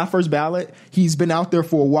guys that was not first ballot. He's been out there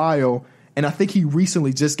for a while, and I think he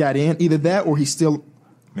recently just got in. Either that or he's still.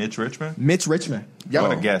 Mitch Richmond. Mitch Richmond. I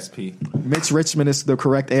would have guessed, P. Mitch Richmond is the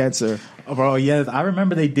correct answer. Oh, bro, yes, I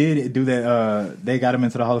remember they did do that. They got him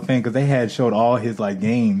into the Hall of Fame because they had showed all his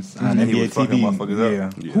games on He NBA was fucking TV. motherfuckers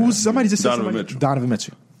up. Yeah. Who's somebody just said Donovan somebody?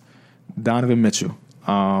 Mitchell. Donovan Mitchell.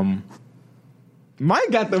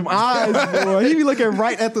 Mike got them eyes, boy. He be looking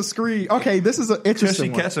right at the screen. Okay, this is an She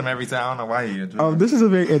interesting one. catch him every time. I don't know why he. This is a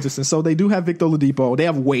very interesting. So they do have Victor Oladipo. They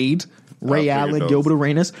have Wade, Ray figured Allen, those. Gilbert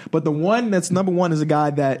Arenas. But the one that's number one is a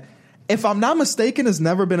guy that, if I'm not mistaken, has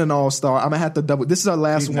never been an All-Star. I'm gonna have to double. This is our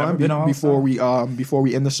last He's never one been an before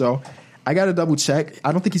we end the show. I got to double check.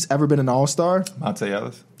 I don't think he's ever been an All-Star. Monte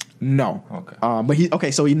Ellis. No. Okay.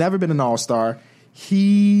 But so he never been an All-Star.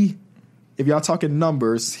 If y'all talking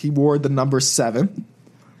numbers, he wore the number 7.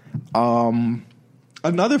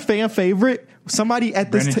 Another fan favorite, somebody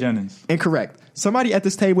at this Brandon Jennings. Incorrect. Somebody at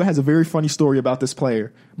this table has a very funny story about this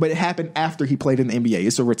player, but it happened after he played in the NBA.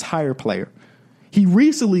 It's a retired player. He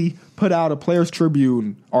recently put out a Players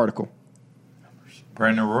Tribune article.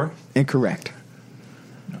 Brandon Roy. Incorrect.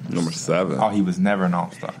 Number 7. Oh, he was never an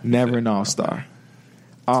All-Star. Never an All-Star.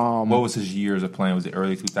 What was his years of playing? Was it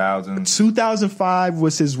early 2000s? 2005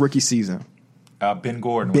 was his rookie season. Ben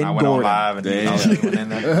Gordon. Ben when I went Gordon. on live and Damn. he was in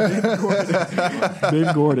there.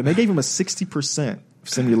 Ben Gordon. They gave him a 60%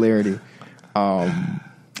 similarity. I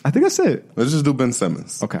think that's it. Let's just do Ben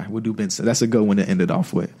Simmons. Okay, we'll do Ben Simmons. That's a good one to end it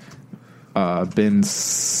off with. Ben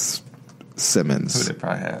Simmons. Who they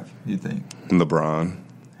probably have? You think? LeBron.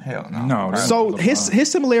 Hell no. No, Probably. So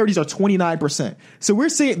his similarities are 29%. So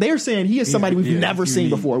they're saying he is somebody we've never seen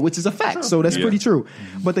unique. before, which is a fact. So that's pretty true.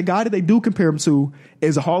 But the guy that they do compare him to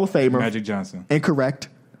is a Hall of Famer. Magic Johnson. Incorrect.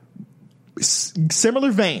 Similar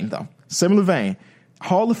vein, though. Similar vein.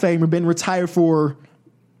 Hall of Famer, been retired for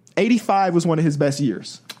 85 was one of his best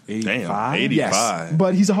years. 85? 85. Yes.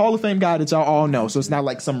 But he's a Hall of Fame guy that y'all all know, so it's not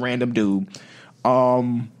like some random dude.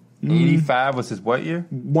 85 was his what year?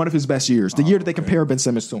 One of his best years. The year that they compare Ben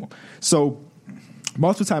Simmons to him. So,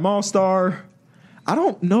 multiple time All-Star. I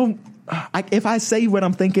don't know. If I say what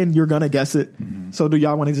I'm thinking, you're going to guess it. So, do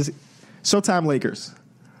y'all want to just... Showtime Lakers.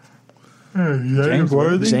 James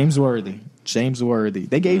Worthy. James Worthy. James Worthy.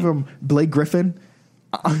 They gave him Blake Griffin,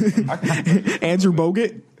 Andrew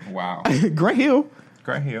Bogut, Wow. Grant Hill.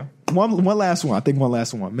 Grant Hill. One last one. I think one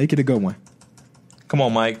last one. Make it a good one. Come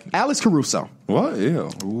on, Mike. Alex Caruso. What? Yeah.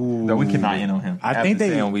 No, we cannot end on him. I think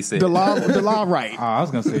they- What we said. The law right. Oh, I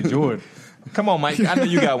was gonna say Jordan. Come on, Mike. I know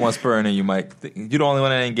you got one spurring in you, Mike. You're the only one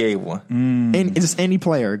that ain't gave one. And just any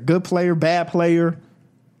player. Good player, bad player.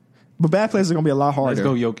 But bad players are going to be a lot harder. Let's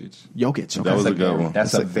go Jokic. Jokic. Okay. That was a good one.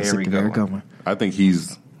 That's a very good one. I think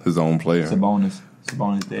he's his own player. Sabonis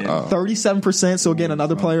dead. 37%. So again,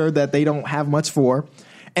 another player that they don't have much for.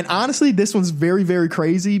 And honestly, this one's very, very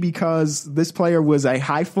crazy because this player was a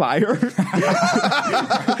high flyer,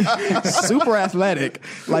 super athletic.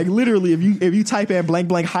 Like literally, if you type in blank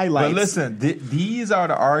blank highlights. But listen, these are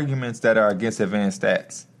the arguments that are against advanced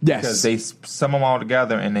stats. Yes. Because they sum them all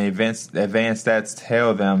together, and the advanced stats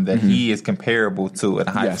tell them that he is comparable to a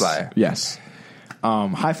high flyer. Yes.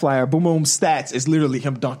 High flyer, boom boom stats is literally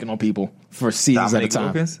him dunking on people for seasons Dominique at a time.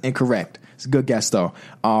 Wilkins? Incorrect. It's a good guess though.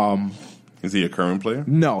 Is he a current player?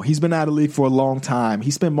 No, he's been out of the league for a long time. He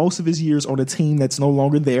spent most of his years on a team that's no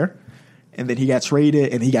longer there, and then he got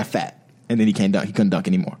traded and he got fat, and then he can't dunk. He couldn't dunk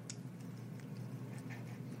anymore.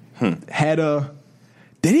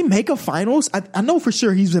 Did he make a finals? I know for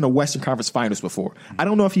sure he's in a Western Conference Finals before. I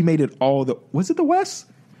don't know if he made it all the. Was it the West?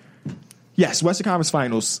 Yes, Western Conference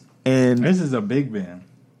Finals, and This is a big man.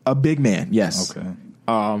 a big man. Yes. Okay.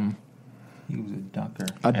 He was a dunker.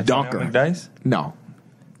 dunker. McDice? No.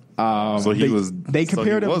 So he was. They so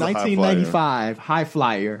compared he him was a high flyer, 1995 high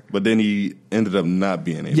flyer. but then he ended up not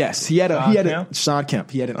being able. Yes, he had Sean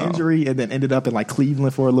Kemp. He had an injury and then ended up in like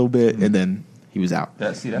Cleveland for a little bit, and then he was out.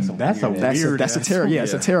 That's a That's a terrible. Yeah,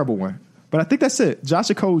 it's a terrible one. But I think that's it. Josh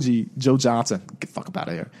Okogie, Joe Johnson. Get the fuck up out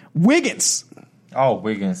of here. Wiggins. Oh,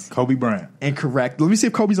 Wiggins. Kobe Bryant. Incorrect. Let me see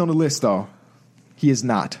if Kobe's on the list though. He is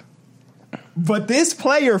not. But this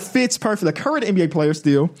player fits perfect. A current NBA player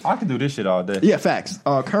still. I can do this shit all day. Yeah, facts.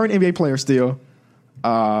 Current NBA player still.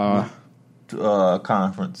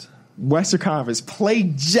 Conference. Western Conference. Play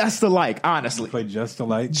just alike, honestly. Played just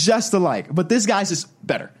alike. Just alike. But this guy's just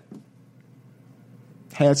better.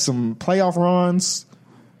 Had some playoff runs.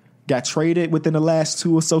 Got traded within the last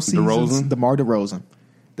 2 or so seasons. DeMar DeRozan.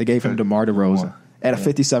 They gave him DeMar DeRozan at a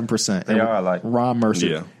 57%. They are like Ron Mercer.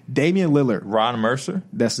 Yeah. Damian Lillard. Ron Mercer.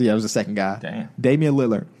 That was the second guy. Damn. Damian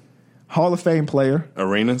Lillard. Hall of Fame player.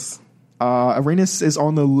 Arenas. Arenas is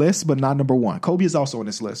on the list, but not number 1. Kobe is also on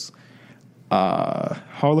this list.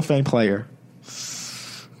 Hall of Fame player.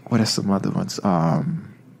 What are some other ones?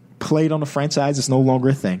 Played on the franchise. It's no longer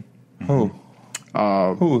a thing. Who?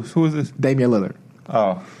 Who is this? Damian Lillard.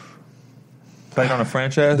 Oh. Played on a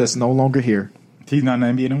franchise? That's no longer here. He's not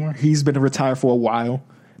in the NBA anymore. He's been retired for a while.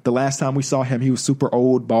 The last time we saw him, he was super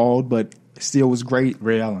old, bald, but still was great.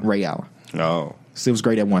 Ray Allen. Oh. Still was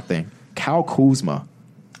great at one thing. Kyle Kuzma.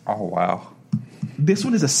 Oh, wow. This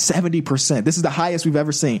one is a 70%. This is the highest we've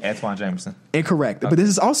ever seen. Antoine Jameson. Incorrect. But this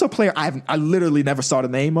is also a player I literally never saw the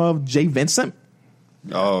name of. Jay Vincent.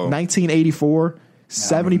 Oh. 1984.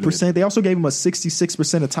 70%. They also gave him a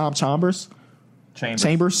 66% of Tom Chambers.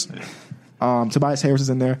 Chambers. Tobias Harris is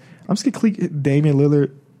in there. I'm just going to click Damian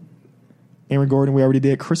Lillard, Aaron Gordon, we already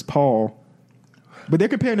did. Chris Paul. But they're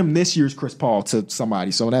comparing him this year's Chris Paul to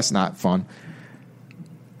somebody, so that's not fun.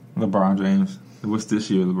 LeBron James. What's this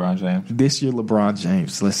year, LeBron James? This year, LeBron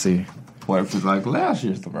James. Let's see. What if it's like last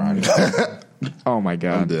year's LeBron James? Oh, my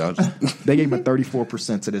God. They gave him a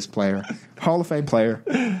 34% to this player. Hall of Fame player.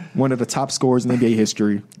 One of the top scorers in NBA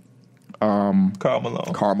history. Karl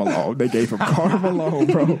Malone. They gave him Karl Malone,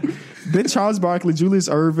 bro. Then Charles Barkley, Julius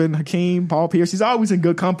Erving, Hakeem, Paul Pierce. He's always in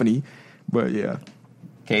good company. But, yeah.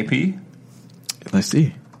 KP? Let's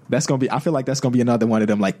see. That's going to be, I feel like that's going to be another one of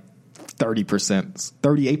them, like 30%,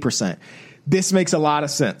 38%. This makes a lot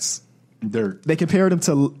of sense. Dirk. They compared him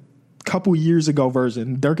to a couple years ago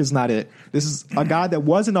version. Dirk is not it. This is a guy that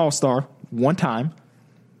was an all-star one time.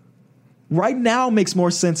 Right now makes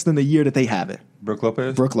more sense than the year that they have it. Brook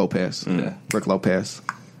Lopez? Brook Lopez. Yeah. Brook Lopez.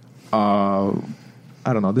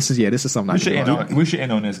 I don't know. This is something we should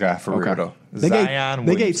end on this guy for real, though.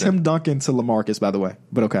 They gave Tim Duncan to LaMarcus, by the way.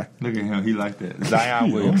 But okay. Look at him. He like that.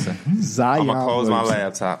 Zion Williamson. Zion I'm going to close my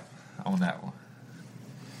Williamson. laptop on that one.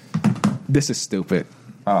 This is stupid.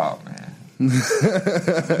 Oh, man.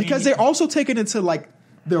 Because they're also taking into, like,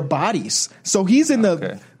 their bodies. So he's in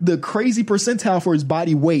the crazy percentile for his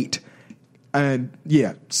body weight. And,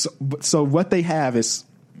 yeah. So what they have is...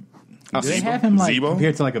 Do they have him like Zebo?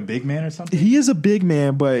 compared to like a big man or something? He is a big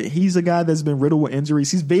man, but he's a guy that's been riddled with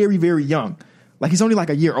injuries. He's very, very young. Like, he's only like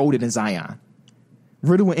a year older than Zion.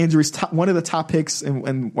 Riddle with injuries. One of the top picks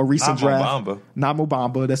in a recent Not draft. Mo Bamba. Not Mo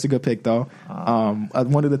Bamba. That's a good pick though.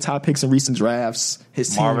 One of the top picks in recent drafts. His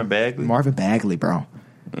team, Marvin Bagley? Marvin Bagley, bro.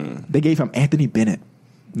 They gave him Anthony Bennett,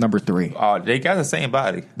 number 3. Oh, they got the same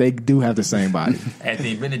body. They do have the same body.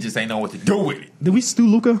 Anthony Bennett just ain't know what to do with it. Did we do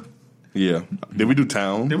Luka? Yeah. Did we do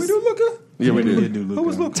Towns? Did we do Luka? Yeah, we did. Who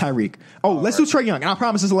was Luka? Tyreek. Oh, let's do Trae Young. And I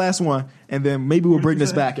promise this is the last one. And then maybe we'll bring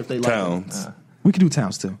this back if they like Towns. it. We could do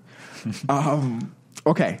Towns too.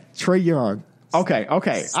 Okay, Trae Young. Okay.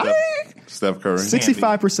 Steph Curry.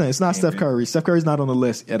 65%. It's not Steph Curry. Steph Curry's not on the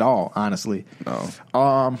list at all, honestly.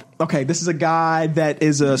 No. Okay, this is a guy that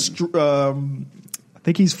is I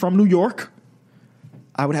think he's from New York.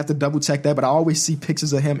 I would have to double check that, but I always see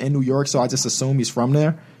pictures of him in New York, so I just assume he's from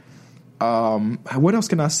there. What else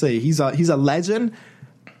can I say? He's a legend.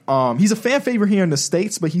 He's a fan favorite here in the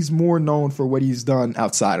States, but he's more known for what he's done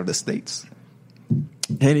outside of the States.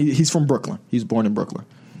 And he's from Brooklyn. He was born in Brooklyn.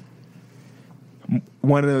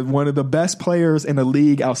 One of the best players in the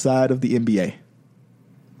league outside of the NBA.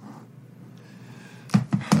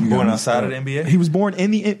 Born outside of the NBA? He was born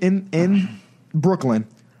in Brooklyn,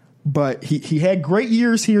 but he had great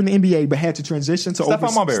years here in the NBA, but had to transition to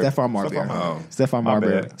Stephon Marbury. Stephon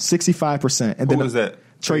Marbury. 65%. And Who was that?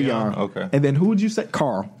 Trae Young. Okay. And then who would you say?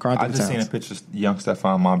 Carl I Anthony just seen a Towns. picture of young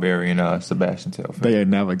Stephon Marbury and Sebastian Telfair. They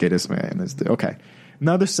never get this man. Okay.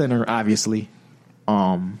 Another center, obviously.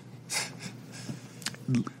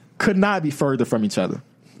 Could not be further from each other.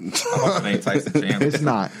 I'm about to name Tyson Chandler. It's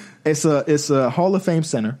not. It's a Hall of Fame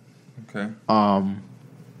center. Okay.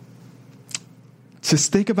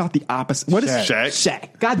 Just think about the opposite. What is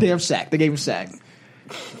Shaq? Goddamn Shaq. They gave him Shaq.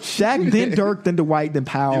 Shaq, then Dirk, then Dwight, then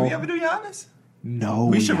Powell. Did we ever do Giannis? No,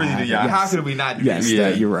 We should really do Giannis. Yes. How could we not do Yes,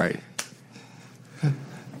 this? you're right.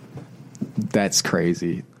 That's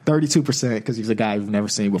crazy. 32% because he's a guy we've never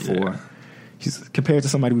seen before. Yeah. He's compared to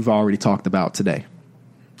somebody we've already talked about today.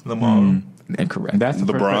 Lamar. Incorrect. That's the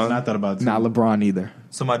first LeBron? person I thought about too. Not LeBron either.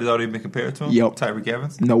 Somebody's already been compared to him? Yep. Tyreek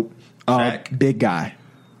Evans? Nope. Shaq? Big guy.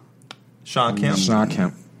 Sean Kemp? Sean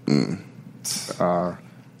Kemp.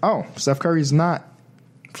 Steph Curry's not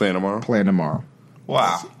Playing tomorrow? playing tomorrow.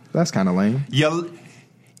 Wow. That's kind of lame.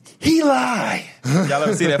 He lied. Y'all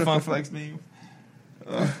ever see that Fun Flex meme?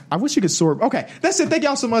 I wish you could sort. Okay, that's it. Thank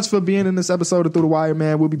y'all so much for being in this episode of Through the Wire,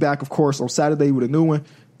 man. We'll be back, of course, on Saturday with a new one.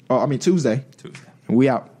 Tuesday. Tuesday. We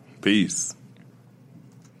out. Peace.